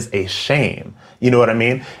is a shame. You know what I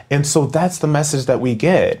mean? And so that's the message that we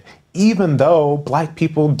get, even though black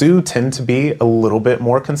people do tend to be a little bit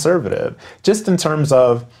more conservative, just in terms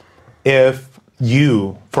of, if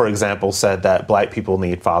you, for example, said that black people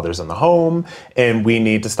need fathers in the home and we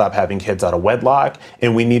need to stop having kids out of wedlock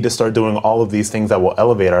and we need to start doing all of these things that will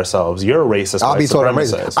elevate ourselves, you're a racist. I'll be told I'm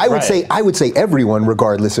racist. I would say everyone,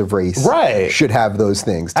 regardless of race, should have those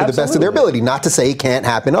things to the best of their ability. Not to say it can't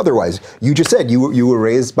happen otherwise. You just said you were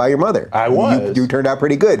raised by your mother. I was. You turned out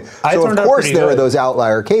pretty good. So of course there are those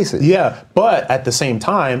outlier cases. Yeah, but at the same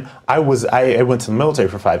time, I went to the military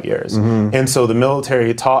for 5 years, and so the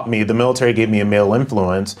military gave me a male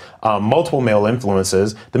influence, multiple male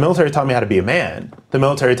influences. The military taught me how to be a man. The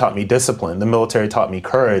military taught me discipline. The military taught me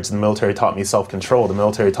courage. The military taught me self-control. The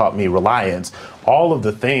military taught me reliance. All of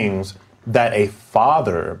the things that a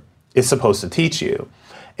father is supposed to teach you.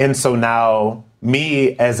 And so now,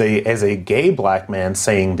 me as a gay black man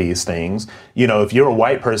saying these things, if you're a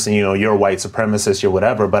white person, you're a white supremacist, you're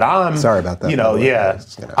whatever, but I'm sorry about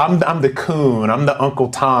that. I'm the coon, I'm the Uncle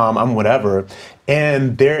Tom, I'm whatever.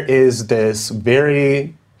 And there is this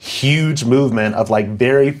very huge movement of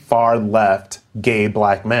very far left gay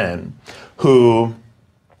black men who,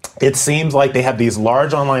 it seems like they have these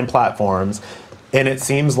large online platforms. And it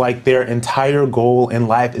seems like their entire goal in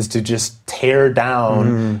life is to just tear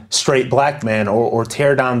down straight black men, or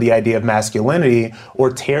tear down the idea of masculinity,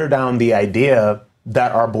 or tear down the idea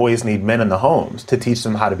that our boys need men in the homes to teach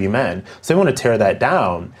them how to be men. So they want to tear that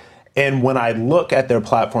down. And when I look at their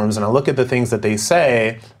platforms and I look at the things that they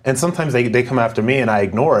say, and sometimes they come after me and I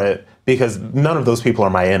ignore it, because none of those people are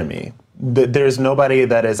my enemy. There's nobody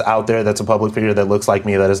that is out there that's a public figure that looks like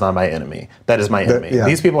me that is not my enemy. That is my enemy.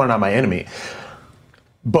 These people are not my enemy.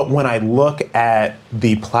 But when I look at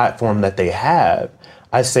the platform that they have,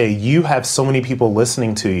 I say, you have so many people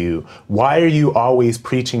listening to you. Why are you always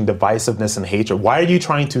preaching divisiveness and hatred? Why are you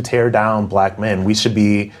trying to tear down black men? We should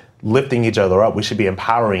be lifting each other up. We should be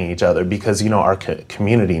empowering each other, because, our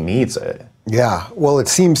community needs it. Yeah. Well, it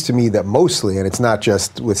seems to me that mostly, and it's not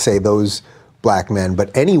just with, say, those black men,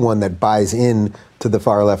 but anyone that buys in to the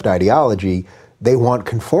far left ideology, they want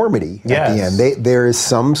conformity at the end. There is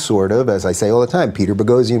some sort of, as I say all the time, Peter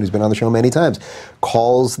Boghossian, who's been on the show many times,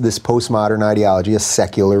 calls this postmodern ideology a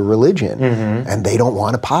secular religion. And they don't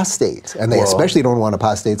want apostates. And they especially don't want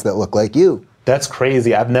apostates that look like you. That's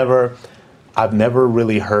crazy. I've never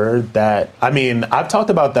really heard that. I mean, I've talked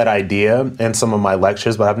about that idea in some of my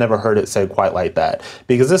lectures, but I've never heard it said quite like that.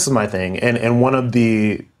 Because this is my thing. And one of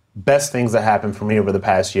the best things that happened for me over the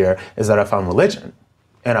past year is that I found religion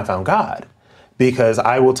and I found God. Because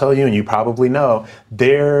I will tell you, and you probably know,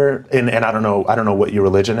 and I don't know what your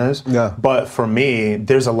religion is, but for me,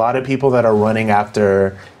 there's a lot of people that are running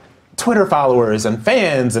after Twitter followers and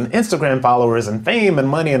fans and Instagram followers and fame and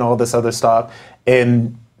money and all this other stuff,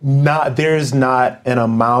 and there's not an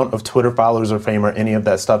amount of Twitter followers or fame or any of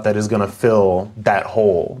that stuff that is going to fill that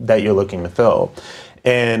hole that you're looking to fill.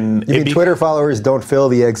 And you mean Twitter followers don't fill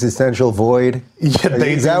the existential void? Yeah,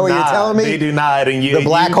 is that what you're telling me? They do not. And the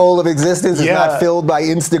black hole of existence is not filled by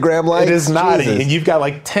Instagram likes? It is not. Jesus. And you've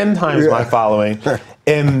got 10 times my following.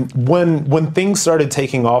 And when things started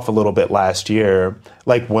taking off a little bit last year,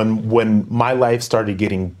 when my life started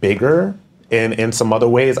getting bigger, in some other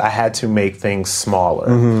ways, I had to make things smaller.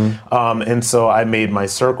 And so I made my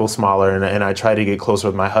circle smaller, and I tried to get closer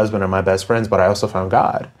with my husband and my best friends, but I also found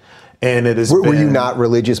God. And it is. Were you not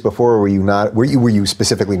religious before? Or were you not? Were you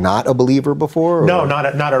specifically not a believer before? Or? No, not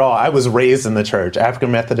at all. I was raised in the church, African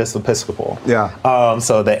Methodist Episcopal. Yeah.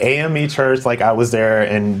 So the AME church, I was there,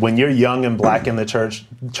 and when you're young and black in the church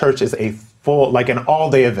is a full, an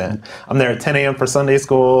all-day event. I'm there at 10 a.m. for Sunday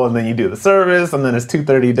school, and then you do the service, and then it's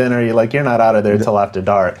 2:30 dinner. You're not out of there till after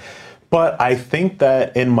dark. But I think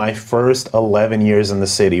that in my first 11 years in the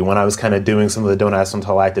city, when I was kind of doing some of the Don't Ask, Don't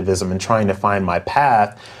Tell activism and trying to find my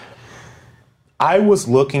path, I was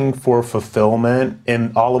looking for fulfillment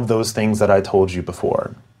in all of those things that I told you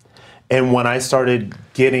before. And when I started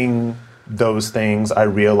getting those things, I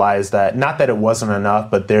realized that not that it wasn't enough,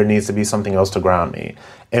 but there needs to be something else to ground me.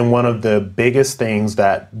 And one of the biggest things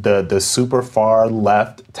that the super far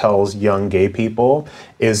left tells young gay people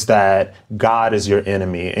is that God is your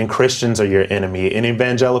enemy and Christians are your enemy and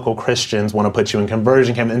evangelical Christians want to put you in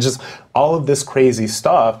conversion camp and just all of this crazy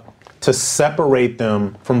stuff to separate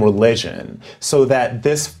them from religion so that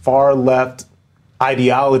this far left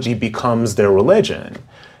ideology becomes their religion.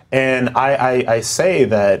 And I say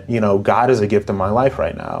that, you know, God is a gift in my life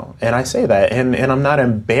right now. And I say that, and I'm not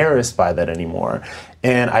embarrassed by that anymore.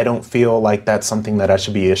 And I don't feel like that's something that I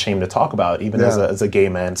should be ashamed to talk about, even as a gay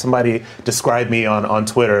man. Somebody described me on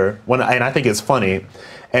Twitter, and I think it's funny,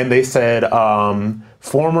 and they said,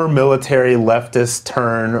 former military leftist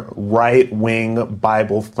turn right-wing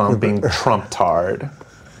Bible-thumping Trump-tard.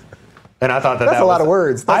 And I thought that That's a lot of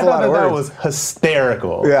words. That's I thought that was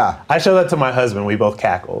hysterical. Yeah. I showed that to my husband. We both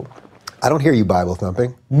cackled. I don't hear you Bible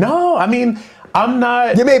thumping. No, I mean, I'm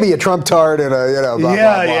not. You may be a Trump tard and a, blah, blah, blah.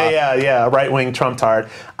 Yeah. Right wing Trump tard.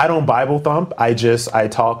 I don't Bible thump. I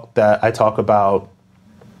talk about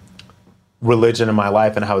religion in my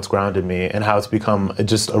life and how it's grounded me and how it's become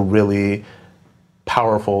just a really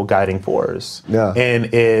powerful guiding force. Yeah.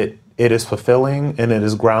 And it is fulfilling and it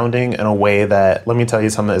is grounding in a way that, let me tell you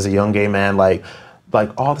something, as a young gay man, like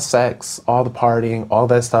all the sex, all the partying, all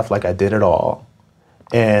that stuff, like I did it all.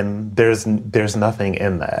 And there's nothing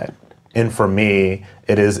in that. And for me,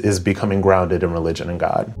 it is becoming grounded in religion and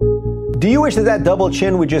God. Do you wish that double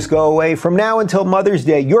chin would just go away? From now until Mother's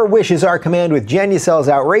Day, your wish is our command with Genucel's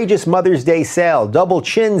outrageous Mother's Day sale. Double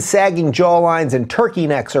chins, sagging jawlines, and turkey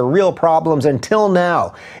necks are real problems until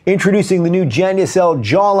now. Introducing the new Genucel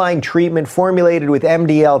jawline treatment formulated with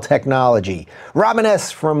MDL technology. Robin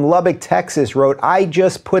S. from Lubbock, Texas wrote, I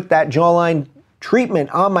just put that jawline treatment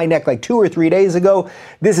on my neck like 2 or 3 days ago.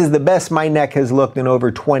 This is the best my neck has looked in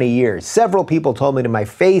over 20 years. Several people told me to my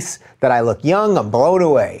face that I look young. I'm blown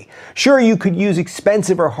away. Sure, you could use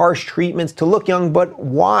expensive or harsh treatments to look young, but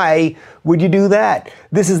why would you do that?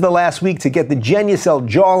 This is the last week to get the Genucel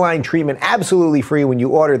jawline treatment absolutely free when you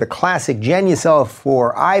order the classic Genucel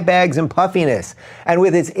for eye bags and puffiness. And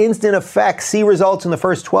with its instant effects, see results in the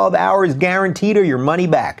first 12 hours guaranteed or your money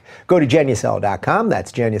back. Go to Genucel.com,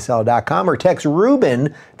 that's Genucel.com, or text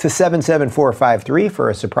Ruben to 77453 for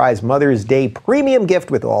a surprise Mother's Day premium gift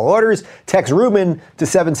with all orders. Text Ruben to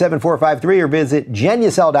 77453 or visit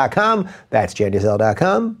Genucel.com, that's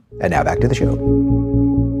Genucel.com. And now back to the show.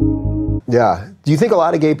 Yeah. Do you think a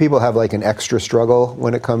lot of gay people have like an extra struggle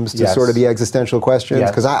when it comes to Yes. sort of the existential questions?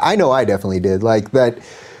 Because I know I definitely did. Like that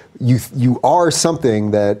you are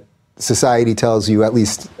something that society tells you, at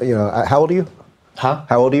least, how old are you? Huh?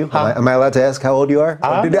 How old are you? Huh? Am I allowed to ask how old you are?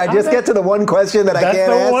 Did I just get to the one question that I can't ask?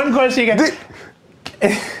 That's the one question you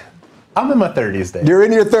get. I'm in my 30s, Dave. You're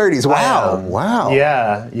in your 30s. Wow. Wow.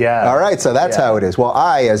 Yeah. All right, so that's how it is. Well,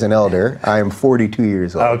 I, as an elder, I am 42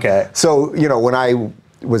 years old. Okay. So, when I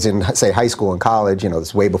was in, say, high school and college, this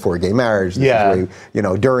is way before gay marriage. This is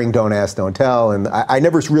way, during Don't Ask, Don't Tell. And I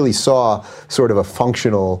never really saw sort of a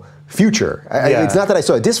functional future. It's not that I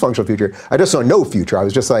saw a dysfunctional future. I just saw no future. I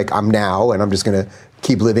was just like, I'm now, and I'm just going to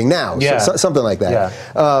keep living now. Yeah. So, something like that.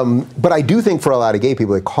 Yeah. But I do think for a lot of gay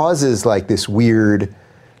people, it causes like this weird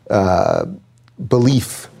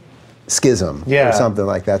belief schism or something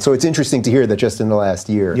like that. So it's interesting to hear that just in the last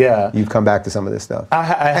year, you've come back to some of this stuff.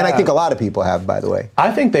 I think a lot of people have, by the way.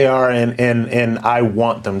 I think they are, and I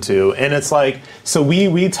want them to. And it's like, so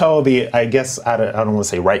we tell I guess, I don't want to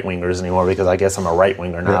say right-wingers anymore because I guess I'm a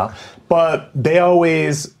right-winger now. Yeah. But they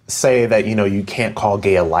always say that, you can't call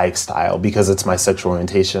gay a lifestyle because it's my sexual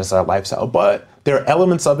orientation, it's not a lifestyle. But there are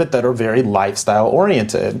elements of it that are very lifestyle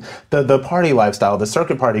oriented. The party lifestyle, the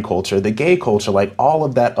circuit party culture, the gay culture, like all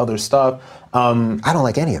of that other stuff. I don't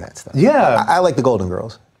like any of that stuff. Yeah. I like the Golden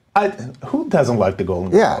Girls. Who doesn't like the Golden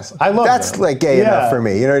Girls? I love that's them. Like gay enough for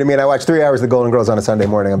me. You know what I mean? I watch 3 hours of the Golden Girls on a Sunday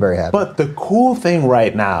morning. I'm very happy. But the cool thing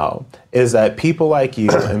right now is that people like you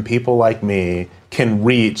and people like me can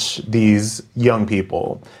reach these young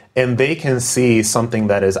people and they can see something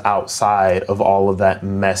that is outside of all of that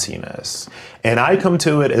messiness. And I come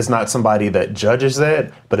to it as not somebody that judges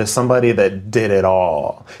it, but as somebody that did it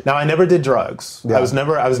all. Now, I never did drugs. Yeah. I was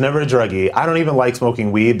never a druggie. I don't even like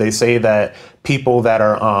smoking weed. They say that people that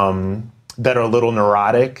are a little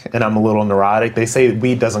neurotic, and I'm a little neurotic, they say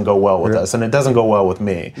weed doesn't go well with us, and it doesn't go well with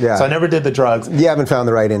me. Yeah. So I never did the drugs. You haven't found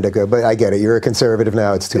the right indica, but I get it. You're a conservative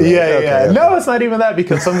now. It's too late. Yeah. No, it's not even that,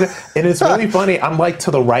 because and it's really funny. I'm like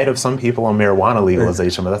to the right of some people on marijuana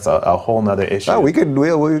legalization, but that's a whole nother issue. Oh, we can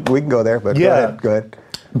go there, but go ahead.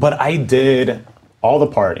 But I did all the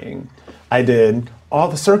partying. I did all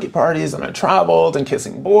the circuit parties and I traveled and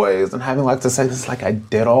kissing boys and having lots of sex. It's like I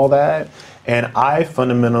did all that. And I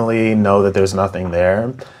fundamentally know that there's nothing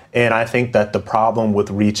there. And I think that the problem with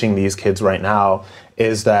reaching these kids right now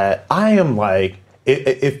is that I am like,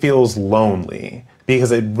 it feels lonely.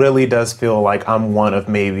 Because it really does feel like I'm one of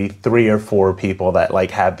maybe 3 or 4 people that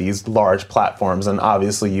like have these large platforms, and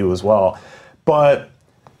obviously you as well. But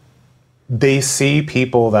they see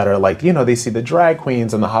people that are like, you know, they see the drag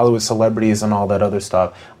queens and the Hollywood celebrities and all that other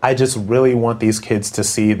stuff. I just really want these kids to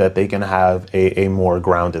see that they can have a more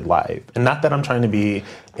grounded life. And not that I'm trying to be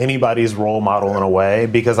anybody's role model in a way,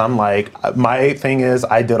 because I'm like, my thing is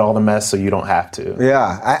I did all the mess so you don't have to.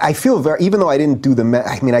 Yeah, I feel very, even though I didn't do the mess,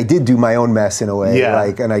 I mean, I did do my own mess in a way,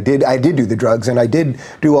 like, and I did do the drugs and I did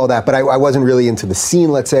do all that, but I wasn't really into the scene,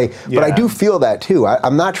 let's say, but I do feel that too.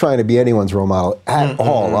 I'm not trying to be anyone's role model at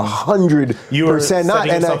all, 100%. You were setting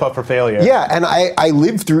yourself up for failure. Yeah, and I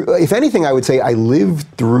lived through, if anything, I would say I lived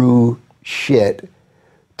through shit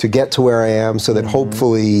to get to where I am so that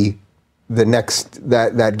hopefully the next,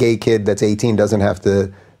 that gay kid that's 18 doesn't have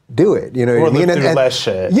to do it. You know what I mean? Or live through less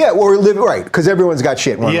shit. Yeah, or live, right, because everyone's got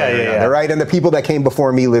shit one way or another, right? And the people that came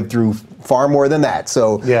before me lived through far more than that.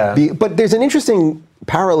 So, but there's an interesting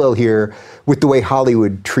parallel here with the way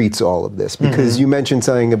Hollywood treats all of this, because you mentioned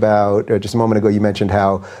something about, just a moment ago, you mentioned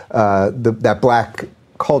how that black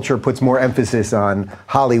culture puts more emphasis on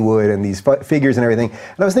Hollywood and these figures and everything.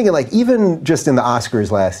 And I was thinking, like, even just in the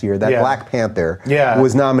Oscars last year, that Black Panther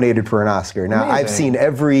was nominated for an Oscar. Now, I've seen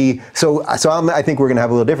every, I think we're going to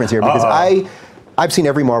have a little difference here, because I've seen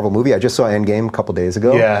every Marvel movie. I just saw Endgame a couple days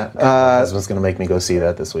ago. Yeah, my husband's going to make me go see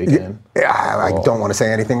that this weekend. I don't want to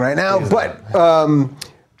say anything right now,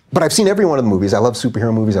 but I've seen every one of the movies. I love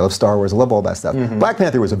superhero movies. I love Star Wars. I love all that stuff. Black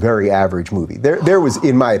Panther was a very average movie. There was,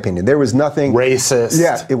 in my opinion, there was nothing racist.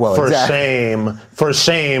 Yeah, for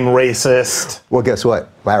shame, racist. Well, guess what?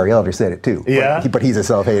 Larry Elder said it too. Yeah, but he's a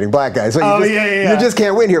self-hating black guy, so you just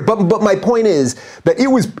can't win here. But my point is that it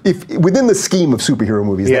was, if within the scheme of superhero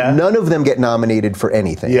movies, that none of them get nominated for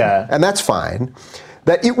anything. Yeah, and that's fine.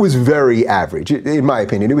 That it was very average, in my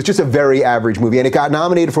opinion. It was just a very average movie, and it got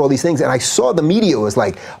nominated for all these things, and I saw the media was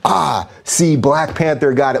like, see, Black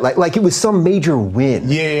Panther got it, like it was some major win.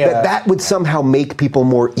 That would somehow make people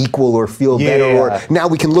more equal or feel better, or now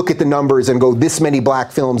we can look at the numbers and go, this many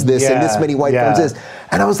black films this, and this many white films this.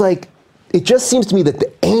 And I was like, it just seems to me that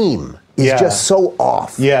the aim is just so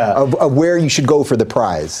off of where you should go for the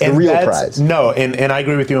prize, the real prize. No, and I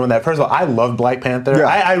agree with you on that. First of all, I love Black Panther.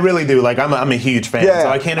 I really do. Like, I'm a huge fan, so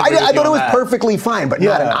I can't agree with you I thought on it was perfectly fine, but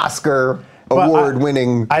not an Oscar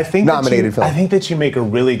award-winning nominated film. I think that you make a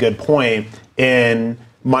really good point in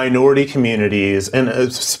minority communities,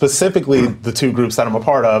 and specifically the two groups that I'm a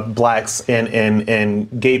part of, blacks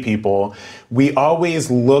and gay people. We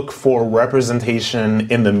always look for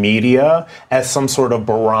representation in the media as some sort of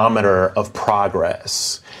barometer of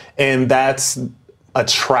progress. And that's a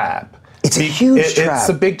trap. It's a huge trap. It's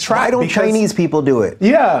a big trap. Why don't Chinese people do it?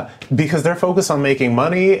 Yeah, because they're focused on making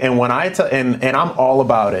money, and when and I'm all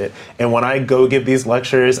about it. And when I go give these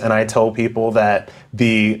lectures and I tell people that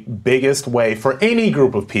the biggest way for any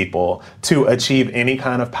group of people to achieve any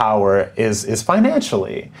kind of power is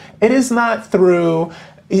financially. It is not through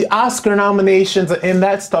Oscar nominations, and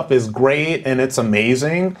that stuff is great and it's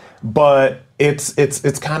amazing, but it's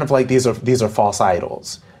kind of like these are false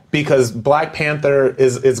idols. Because Black Panther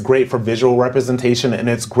is great for visual representation, and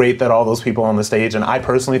it's great that all those people on the stage, and I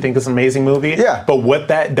personally think it's an amazing movie. Yeah. But what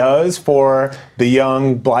that does for the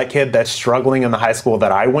young black kid that's struggling in the high school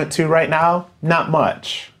that I went to right now, not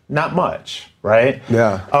much. Not much, right?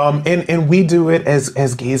 Yeah. And we do it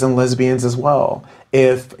as gays and lesbians as well.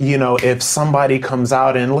 If somebody comes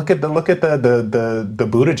out and look at the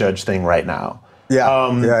Buttigieg thing right now.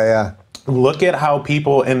 Yeah. Look at how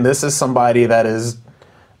people, and this is somebody that is,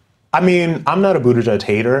 I mean, I'm not a Buttigieg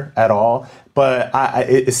hater at all, but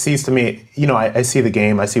it seems to me, I see the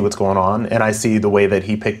game, I see what's going on, and I see the way that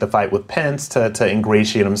he picked the fight with Pence to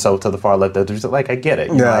ingratiate himself to the far left. Like, I get it,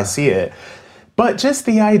 I see it. But just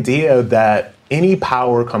the idea that any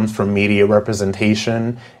power comes from media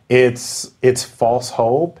representation, it's false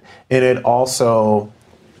hope, and it also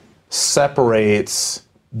separates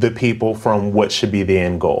the people from what should be the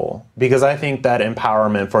end goal. Because I think that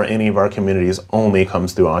empowerment for any of our communities only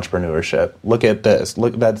comes through entrepreneurship. Look at this.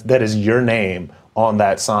 Look, that is your name on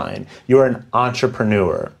that sign. You're an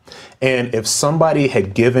entrepreneur. And if somebody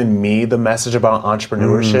had given me the message about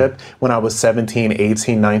entrepreneurship when I was 17,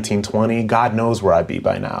 18, 19, 20, God knows where I'd be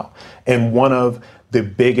by now. And one of the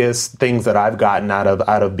biggest things that I've gotten out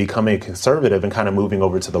of becoming a conservative and kind of moving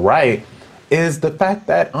over to the right is the fact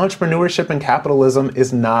that entrepreneurship and capitalism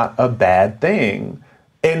is not a bad thing.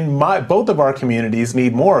 And both of our communities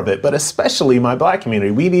need more of it, but especially my Black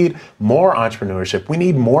community. We need more entrepreneurship. We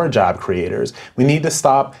need more job creators. We need to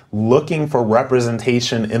stop looking for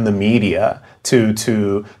representation in the media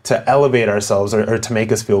to elevate ourselves or to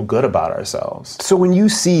make us feel good about ourselves. So when you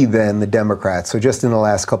see then the Democrats, so just in the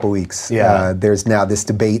last couple of weeks, there's now this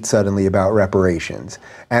debate suddenly about reparations.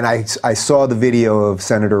 And I saw the video of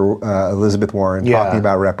Senator Elizabeth Warren talking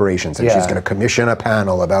about reparations, and she's going to commission a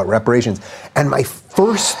panel about reparations. And my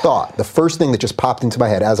first thought, the first thing that just popped into my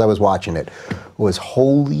head as I was watching it was,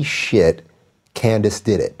 holy shit, Candace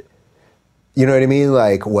did it. You know what I mean?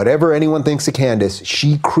 Like, whatever anyone thinks of Candace,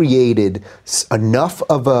 she created enough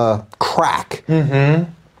of a crack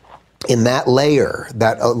in that layer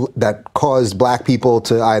that caused Black people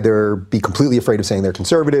to either be completely afraid of saying they're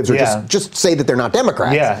conservatives or just say that they're not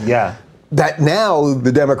Democrats. That now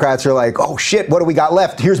the Democrats are like, oh shit, what do we got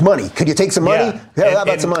left? Here's money. Could you take some money? Yeah, how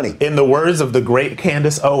about some money? In the words of the great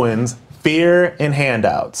Candace Owens, fear and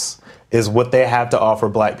handouts is what they have to offer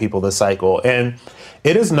Black people this cycle. And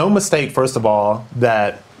it is no mistake, first of all,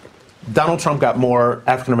 that Donald Trump got more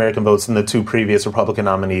African-American votes than the two previous Republican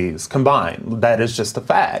nominees combined. That is just a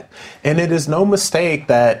fact. And it is no mistake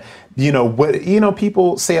that,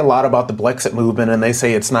 people say a lot about the Brexit movement and they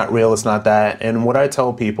say it's not real, it's not that. And what I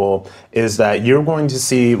tell people is that you're going to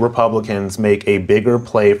see Republicans make a bigger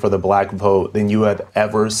play for the Black vote than you have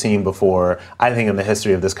ever seen before, I think, in the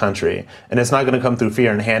history of this country. And it's not going to come through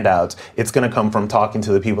fear and handouts. It's going to come from talking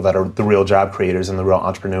to the people that are the real job creators and the real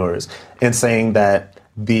entrepreneurs and saying that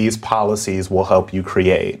these policies will help you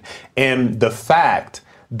create. And the fact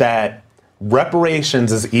that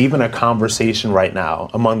reparations is even a conversation right now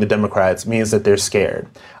among the Democrats means that they're scared.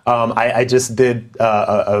 I just did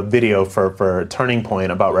a video for Turning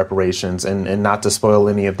Point about reparations, and not to spoil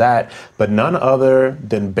any of that, but none other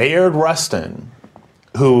than Bayard Rustin,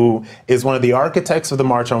 who is one of the architects of the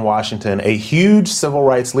March on Washington, a huge civil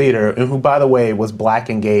rights leader, and who, by the way, was Black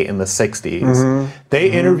and gay in the 60s.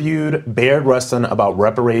 They interviewed Bayard Rustin about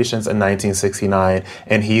reparations in 1969,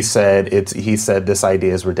 and he said this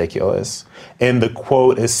idea is ridiculous. And the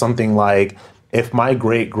quote is something like, if my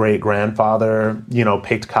great-great-grandfather,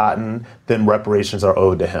 picked cotton, then reparations are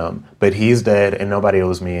owed to him. But he's dead and nobody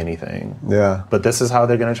owes me anything. Yeah. But this is how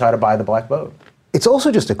they're going to try to buy the Black vote. It's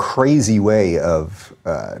also just a crazy way of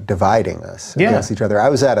dividing us against each other. I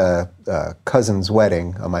was at a cousin's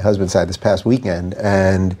wedding on my husband's side this past weekend,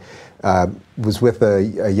 and was with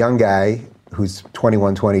a young guy who's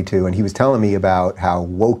 21, 22, and he was telling me about how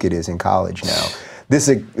woke it is in college now. This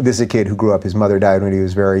is a kid who grew up, his mother died when he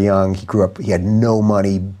was very young. He grew up, he had no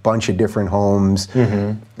money, bunch of different homes,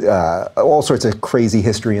 all sorts of crazy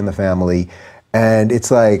history in the family. And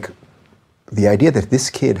it's like, the idea that this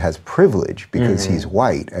kid has privilege because he's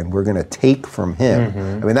white and we're going to take from him.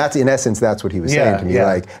 I mean, that's, in essence, that's what he was saying to me.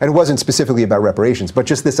 Like, and it wasn't specifically about reparations, but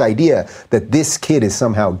just this idea that this kid is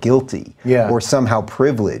somehow guilty or somehow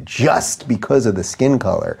privileged just because of the skin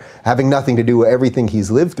color, having nothing to do with everything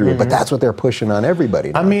he's lived through. But that's what they're pushing on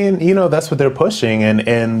everybody now. I mean, that's what they're pushing,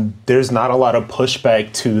 and there's not a lot of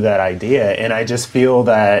pushback to that idea. And I just feel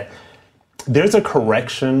that there's a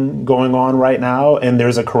correction going on right now, and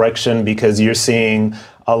there's a correction because you're seeing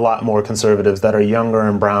a lot more conservatives that are younger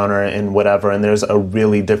and browner and whatever, and there's a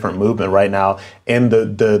really different movement right now. And the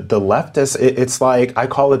leftists, it's like, I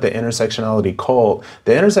call it the intersectionality cult.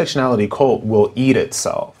 The intersectionality cult will eat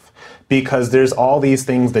itself, because there's all these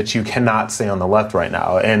things that you cannot say on the left right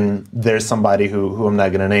now. And there's somebody who I'm not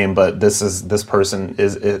going to name, but this person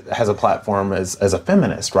has a platform as a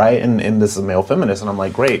feminist, right? And this is a male feminist. And I'm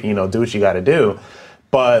like, great, do what you got to do.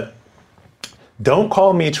 But don't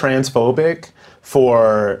call me transphobic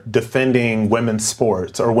for defending women's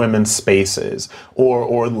sports or women's spaces,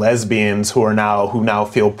 or lesbians who now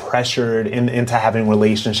feel pressured into having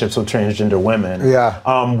relationships with transgender women.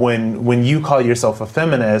 When you call yourself a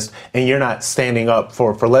feminist and you're not standing up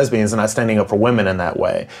for lesbians and not standing up for women in that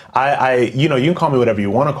way, you can call me whatever you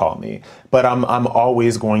want to call me, but I'm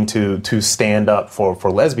always going to stand up for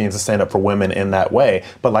lesbians and stand up for women in that way.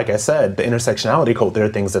 But like I said, the intersectionality cult, there are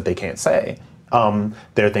things that they can't say.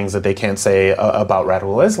 There are things that they can't say about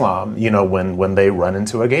radical Islam, when they run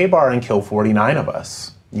into a gay bar and kill 49 of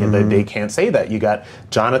us. They can't say that. You got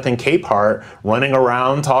Jonathan Capehart running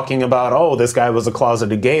around talking about, oh, this guy was a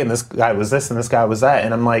closeted gay and this guy was this and this guy was that.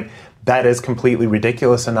 And I'm like, that is completely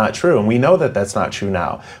ridiculous and not true. And we know that that's not true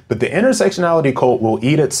now. But the intersectionality cult will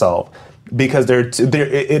eat itself, because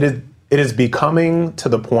it is becoming to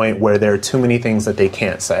the point where there are too many things that they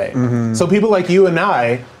can't say. So people like you and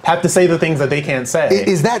I have to say the things that they can't say.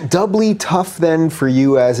 Is that doubly tough then for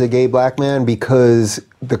you as a gay black man? Because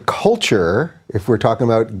the culture, if we're talking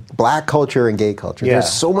about black culture and gay culture,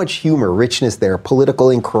 there's so much humor, richness there, political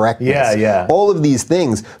incorrectness, all of these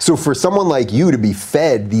things. So for someone like you to be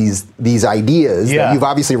fed these ideas that you've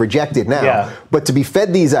obviously rejected now, but to be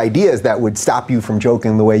fed these ideas that would stop you from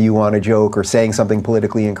joking the way you want to joke or saying something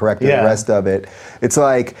politically incorrect or the rest of it, it's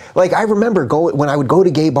like I remember when I would go to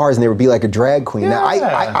gay bars and there would be like a drag queen. Now,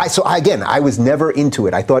 I was never into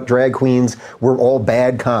it. I thought drag queens were all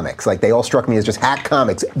bad comics. Like they all struck me as just hack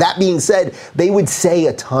comics. That being said, they would say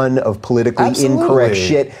a ton of politically incorrect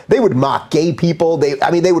shit. They would mock gay people. They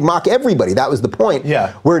would mock everybody. That was the point.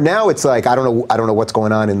 Yeah. Where now it's like I don't know what's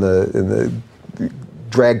going on in the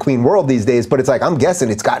drag queen world these days, but it's like I'm guessing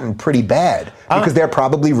it's gotten pretty bad because they're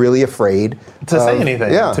probably really afraid to say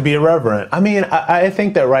anything, to be irreverent. I mean, I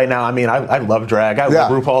think that right now, I love drag. I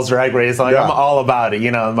love RuPaul's Drag Race. Like I'm all about it.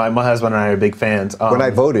 You know, my husband and I are big fans. When I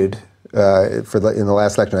voted in the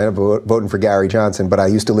last election, I ended up voting for Gary Johnson, but I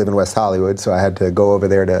used to live in West Hollywood, so I had to go over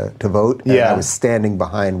there to vote. And I was standing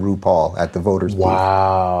behind RuPaul at the voters' booth.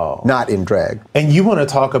 Wow. Not in drag. And you want to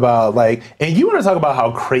talk about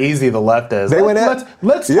how crazy the left is.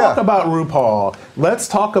 Let's talk about RuPaul. Let's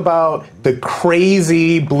talk about the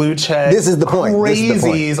crazy blue check. This is the point.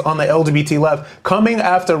 Crazies on the LGBT left coming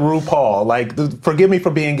after RuPaul. Like, forgive me for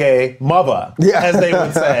being gay, mother, as they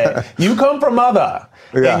would say. You come from mother.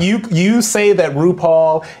 Yeah. And you say that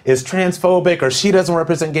RuPaul is transphobic or she doesn't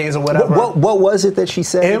represent gays or whatever. What was it that she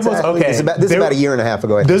said? It was okay. This is about a year and a half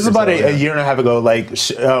ago. This is about a year and a half ago. Like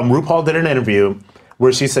RuPaul did an interview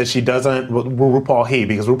where she said she doesn't. RuPaul,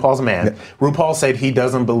 because RuPaul's a man. Yeah. RuPaul said he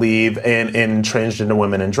doesn't believe in transgender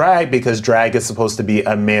women in drag because drag is supposed to be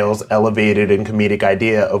a male's elevated and comedic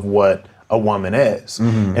idea of what a woman is.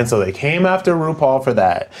 And so they came after RuPaul for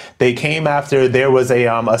that. They came after, there was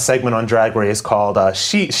a segment on Drag Race called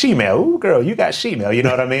She-Mail. Ooh, girl, you got She-Mail, you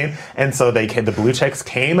know what I mean? And so the blue checks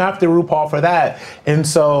came after RuPaul for that. And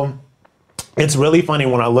so it's really funny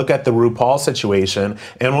when I look at the RuPaul situation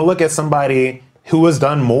and we'll look at somebody who has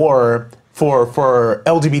done more for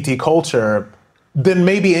LGBT culture than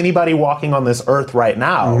maybe anybody walking on this earth right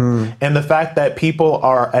now. And the fact that people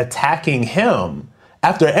are attacking him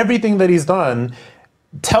after everything that he's done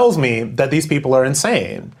tells me that these people are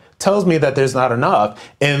insane, tells me that there's not enough.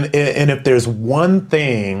 And if there's one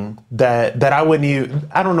thing that I wouldn't even,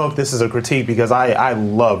 I don't know if this is a critique because I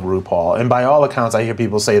love RuPaul. And by all accounts, I hear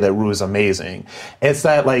people say that Ru is amazing. It's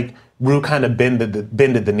that like Ru kind of bended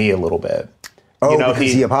the knee a little bit. Oh,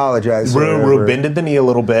 because he apologized. Ru bended the knee a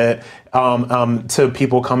little bit to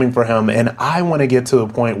people coming for him. And I want to get to a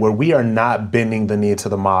point where we are not bending the knee to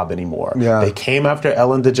the mob anymore. Yeah. They came after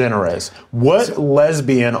Ellen DeGeneres. What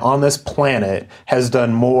lesbian on this planet has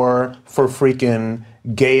done more for freaking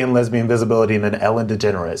gay and lesbian visibility than Ellen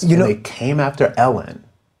DeGeneres? They came after Ellen.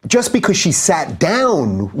 Just because she sat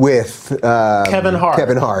down with Kevin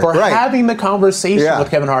Hart for having the conversation with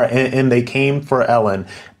Kevin Hart, and they came for Ellen.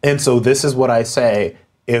 And so this is what I say: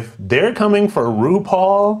 if they're coming for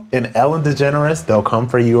RuPaul and Ellen DeGeneres, they'll come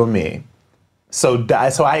for you and me. So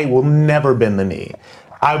I will never bend the knee.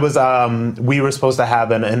 We were supposed to have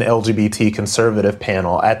an LGBT conservative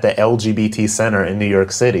panel at the LGBT Center in New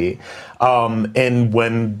York City. And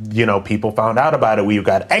when, people found out about it, we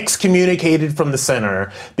got excommunicated from the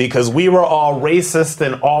center because we were all racist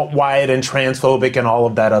and alt-white and transphobic and all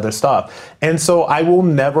of that other stuff. And so I will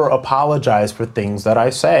never apologize for things that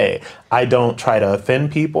I say. I don't try to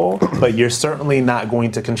offend people, but you're certainly not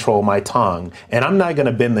going to control my tongue. And I'm not going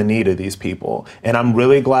to bend the knee to these people. And I'm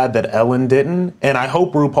really glad that Ellen didn't. And I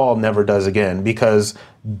hope RuPaul never does again, because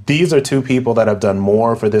these are two people that have done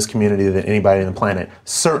more for this community than anybody on the planet.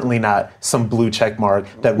 Certainly not some blue check mark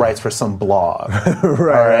that writes for some blog.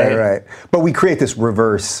 Right. But we create this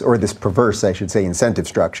perverse, I should say, incentive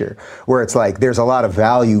structure where it's like there's a lot of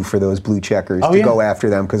value for those blue checkers to go after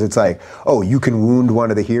them because it's like, oh, you can wound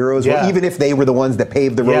one of the heroes. Yeah. Well, even if they were the ones that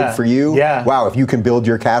paved the road for you. Yeah. Wow, if you can build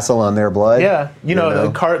your castle on their blood. Yeah.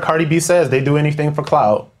 Cardi B says they do anything for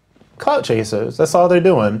clout. Clout chasers. That's all they're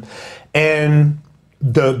doing. And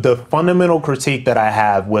the fundamental critique that I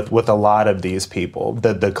have with a lot of these people,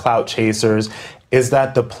 the clout chasers, is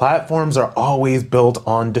that the platforms are always built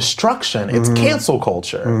on destruction. It's cancel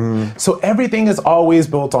culture. So everything is always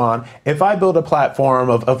built on, if I build a platform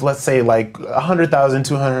of let's say like 100,000,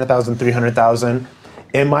 200,000, 300,000,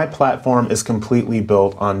 and my platform is completely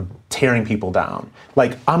built on tearing people down.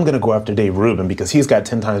 Like, I'm going to go after Dave Rubin because he's got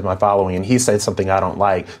 10 times my following and he said something I don't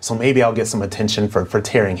like. So maybe I'll get some attention for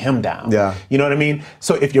tearing him down. Yeah. You know what I mean?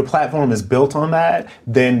 So if your platform is built on that,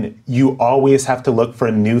 then you always have to look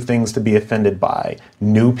for new things to be offended by,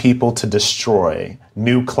 new people to destroy,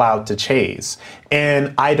 new clout to chase.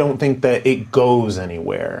 And I don't think that it goes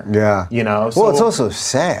anywhere. Yeah. You know? Well, it's also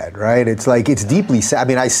sad, right? It's like, it's deeply sad. I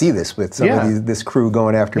mean, I see this with some of this crew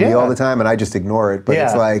going after me all the time, and I just ignore it. But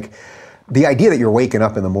it's like, the idea that you're waking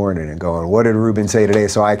up in the morning and going, what did Rubin say today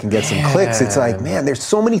so I can get some clicks? It's like, man, there's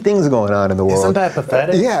so many things going on in the world. Isn't that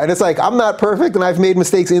pathetic? Yeah, and it's like, I'm not perfect and I've made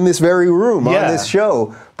mistakes in this very room on this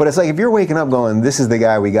show. But it's like, if you're waking up going, this is the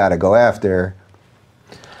guy we got to go after.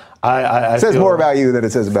 It says more about you than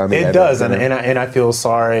it says about me. It does, and I feel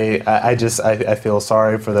sorry. I feel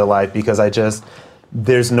sorry for their life because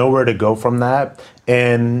there's nowhere to go from that.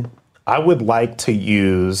 And I would like to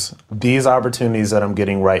use these opportunities that I'm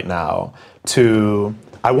getting right now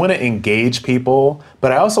I want to engage people,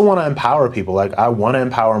 but I also want to empower people. Like, I want to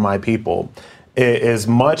empower my people. As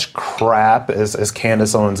much crap as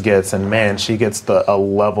Candace Owens gets, and man, she gets a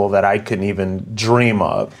level that I couldn't even dream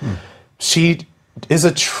of. She is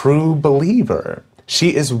a true believer.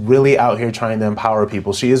 She is really out here trying to empower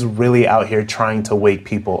people. She is really out here trying to wake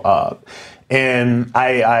people up. And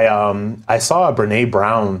I saw a Brene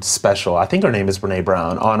Brown special. I think her name is Brene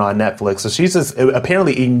Brown on Netflix. So she's this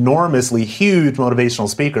apparently enormously huge motivational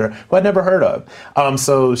speaker who I'd never heard of.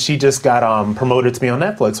 So she just got promoted to me on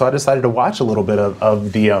Netflix. So I decided to watch a little bit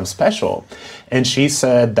of the special. And she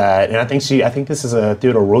said that, and I think this is a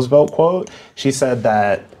Theodore Roosevelt quote. She said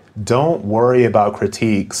that, don't worry about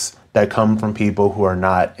critiques that come from people who are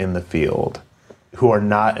not in the field, who are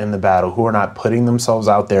not in the battle, who are not putting themselves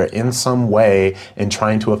out there in some way and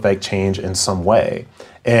trying to affect change in some way.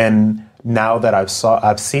 And now that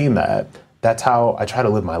I've seen that, that's how I try to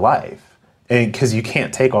live my life. And because you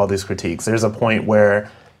can't take all these critiques. There's a point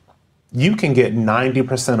where you can get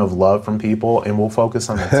 90% of love from people and we'll focus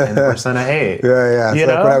on the 10% of hate. Yeah. It's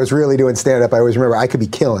like when I was really doing stand-up, I always remember I could be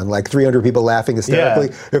killing like 300 people laughing hysterically.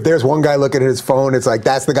 Yeah. If there's one guy looking at his phone, it's like,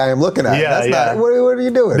 that's the guy I'm looking at. Not, what are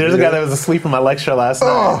you doing? There's a guy that was asleep in my lecture last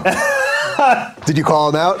night. Did you call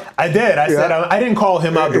him out? I did. I said, I didn't call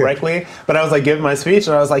him out directly, but I was like giving my speech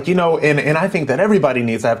and I was like, and I think that everybody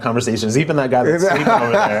needs to have conversations, even that guy that's sleeping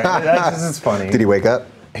over there. This is funny. Did he wake up?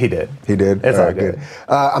 He did. He did? It's all good.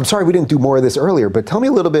 I'm sorry we didn't do more of this earlier, but tell me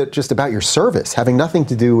a little bit just about your service, having nothing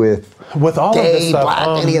to do with all gay, of this stuff.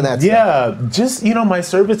 Black, any of that stuff. Yeah, just, my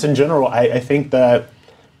service in general. I think that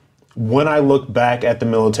when I look back at the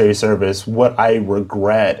military service, what I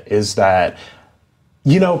regret is that,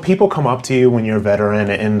 people come up to you when you're a veteran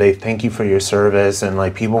and they thank you for your service and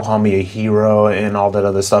like people call me a hero and all that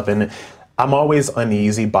other stuff. And I'm always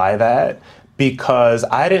uneasy by that. Because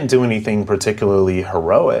I didn't do anything particularly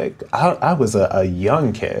heroic. I was a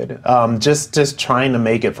young kid, just trying to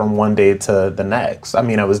make it from one day to the next. I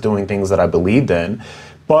mean, I was doing things that I believed in.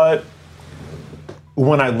 But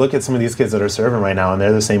when I look at some of these kids that are serving right now, and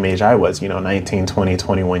they're the same age I was, 19, 20,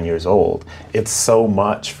 21 years old, it's so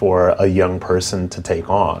much for a young person to take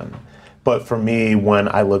on. But for me, when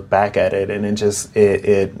I look back at it, and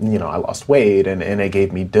I lost weight, and it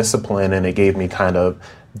gave me discipline, and it gave me kind of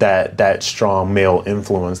that strong male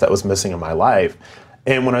influence that was missing in my life.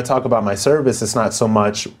 And when I talk about my service, it's not so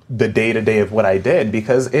much the day-to-day of what I did,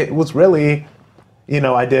 because it was really,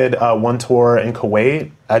 I did one tour in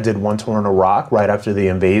Kuwait. I did one tour in Iraq right after the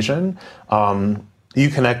invasion. You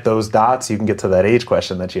connect those dots, you can get to that age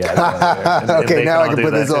question that you asked. Okay, now I can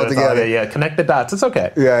put this all together. Yeah, connect the dots. It's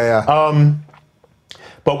okay. Yeah.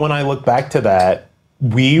 But when I look back to that,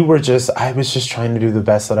 I was just trying to do the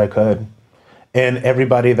best that I could. And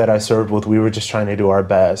everybody that I served with, we were just trying to do our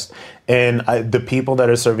best. And the people that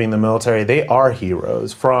are serving the military, they are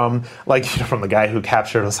heroes. From the guy who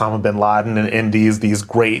captured Osama bin Laden and these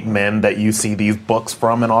great men that you see these books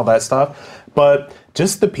from and all that stuff. But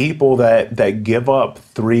just the people that give up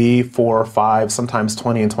 3, 4, 5, sometimes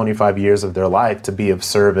 20 and 25 years of their life to be of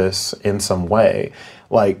service in some way.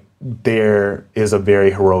 Like, there is a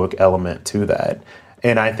very heroic element to that.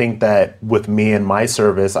 And I think that with me and my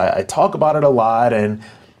service, I talk about it a lot, and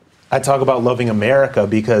I talk about loving America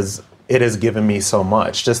because it has given me so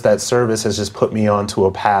much. Just that service has just put me onto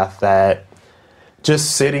a path that,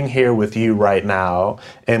 just sitting here with you right now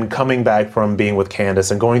and coming back from being with Candace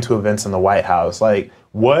and going to events in the White House, like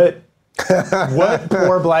what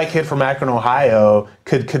poor black kid from Akron, Ohio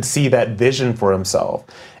could see that vision for himself?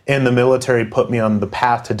 And the military put me on the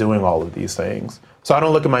path to doing all of these things. So I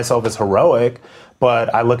don't look at myself as heroic,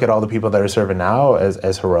 But I look at all the people that are serving now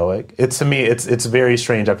as heroic. To me, it's very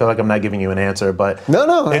strange. I feel like I'm not giving you an answer, but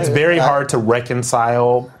it's very hard to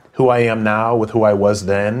reconcile who I am now with who I was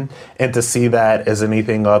then, and to see that as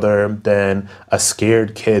anything other than a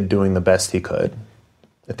scared kid doing the best he could,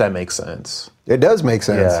 if that makes sense. It does make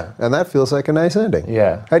sense. Yeah. And that feels like a nice ending.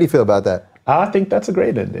 Yeah. How do you feel about that? I think that's a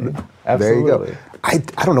great ending. Absolutely. There you go. I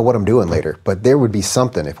don't know what I'm doing later, but there would be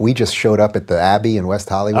something if we just showed up at the Abbey in West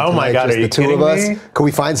Hollywood. Oh my God, just are you the two kidding of us. me? Could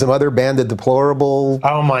we find some other band of deplorable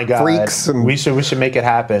freaks? And we should make it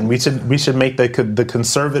happen. We should make the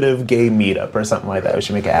conservative gay meetup or something like that. We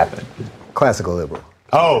should make it happen. Classical liberal.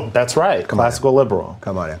 Oh, that's right. Classical liberal.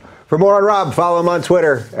 Come on in. For more on Rob, follow him on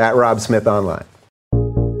Twitter @RobSmithOnline.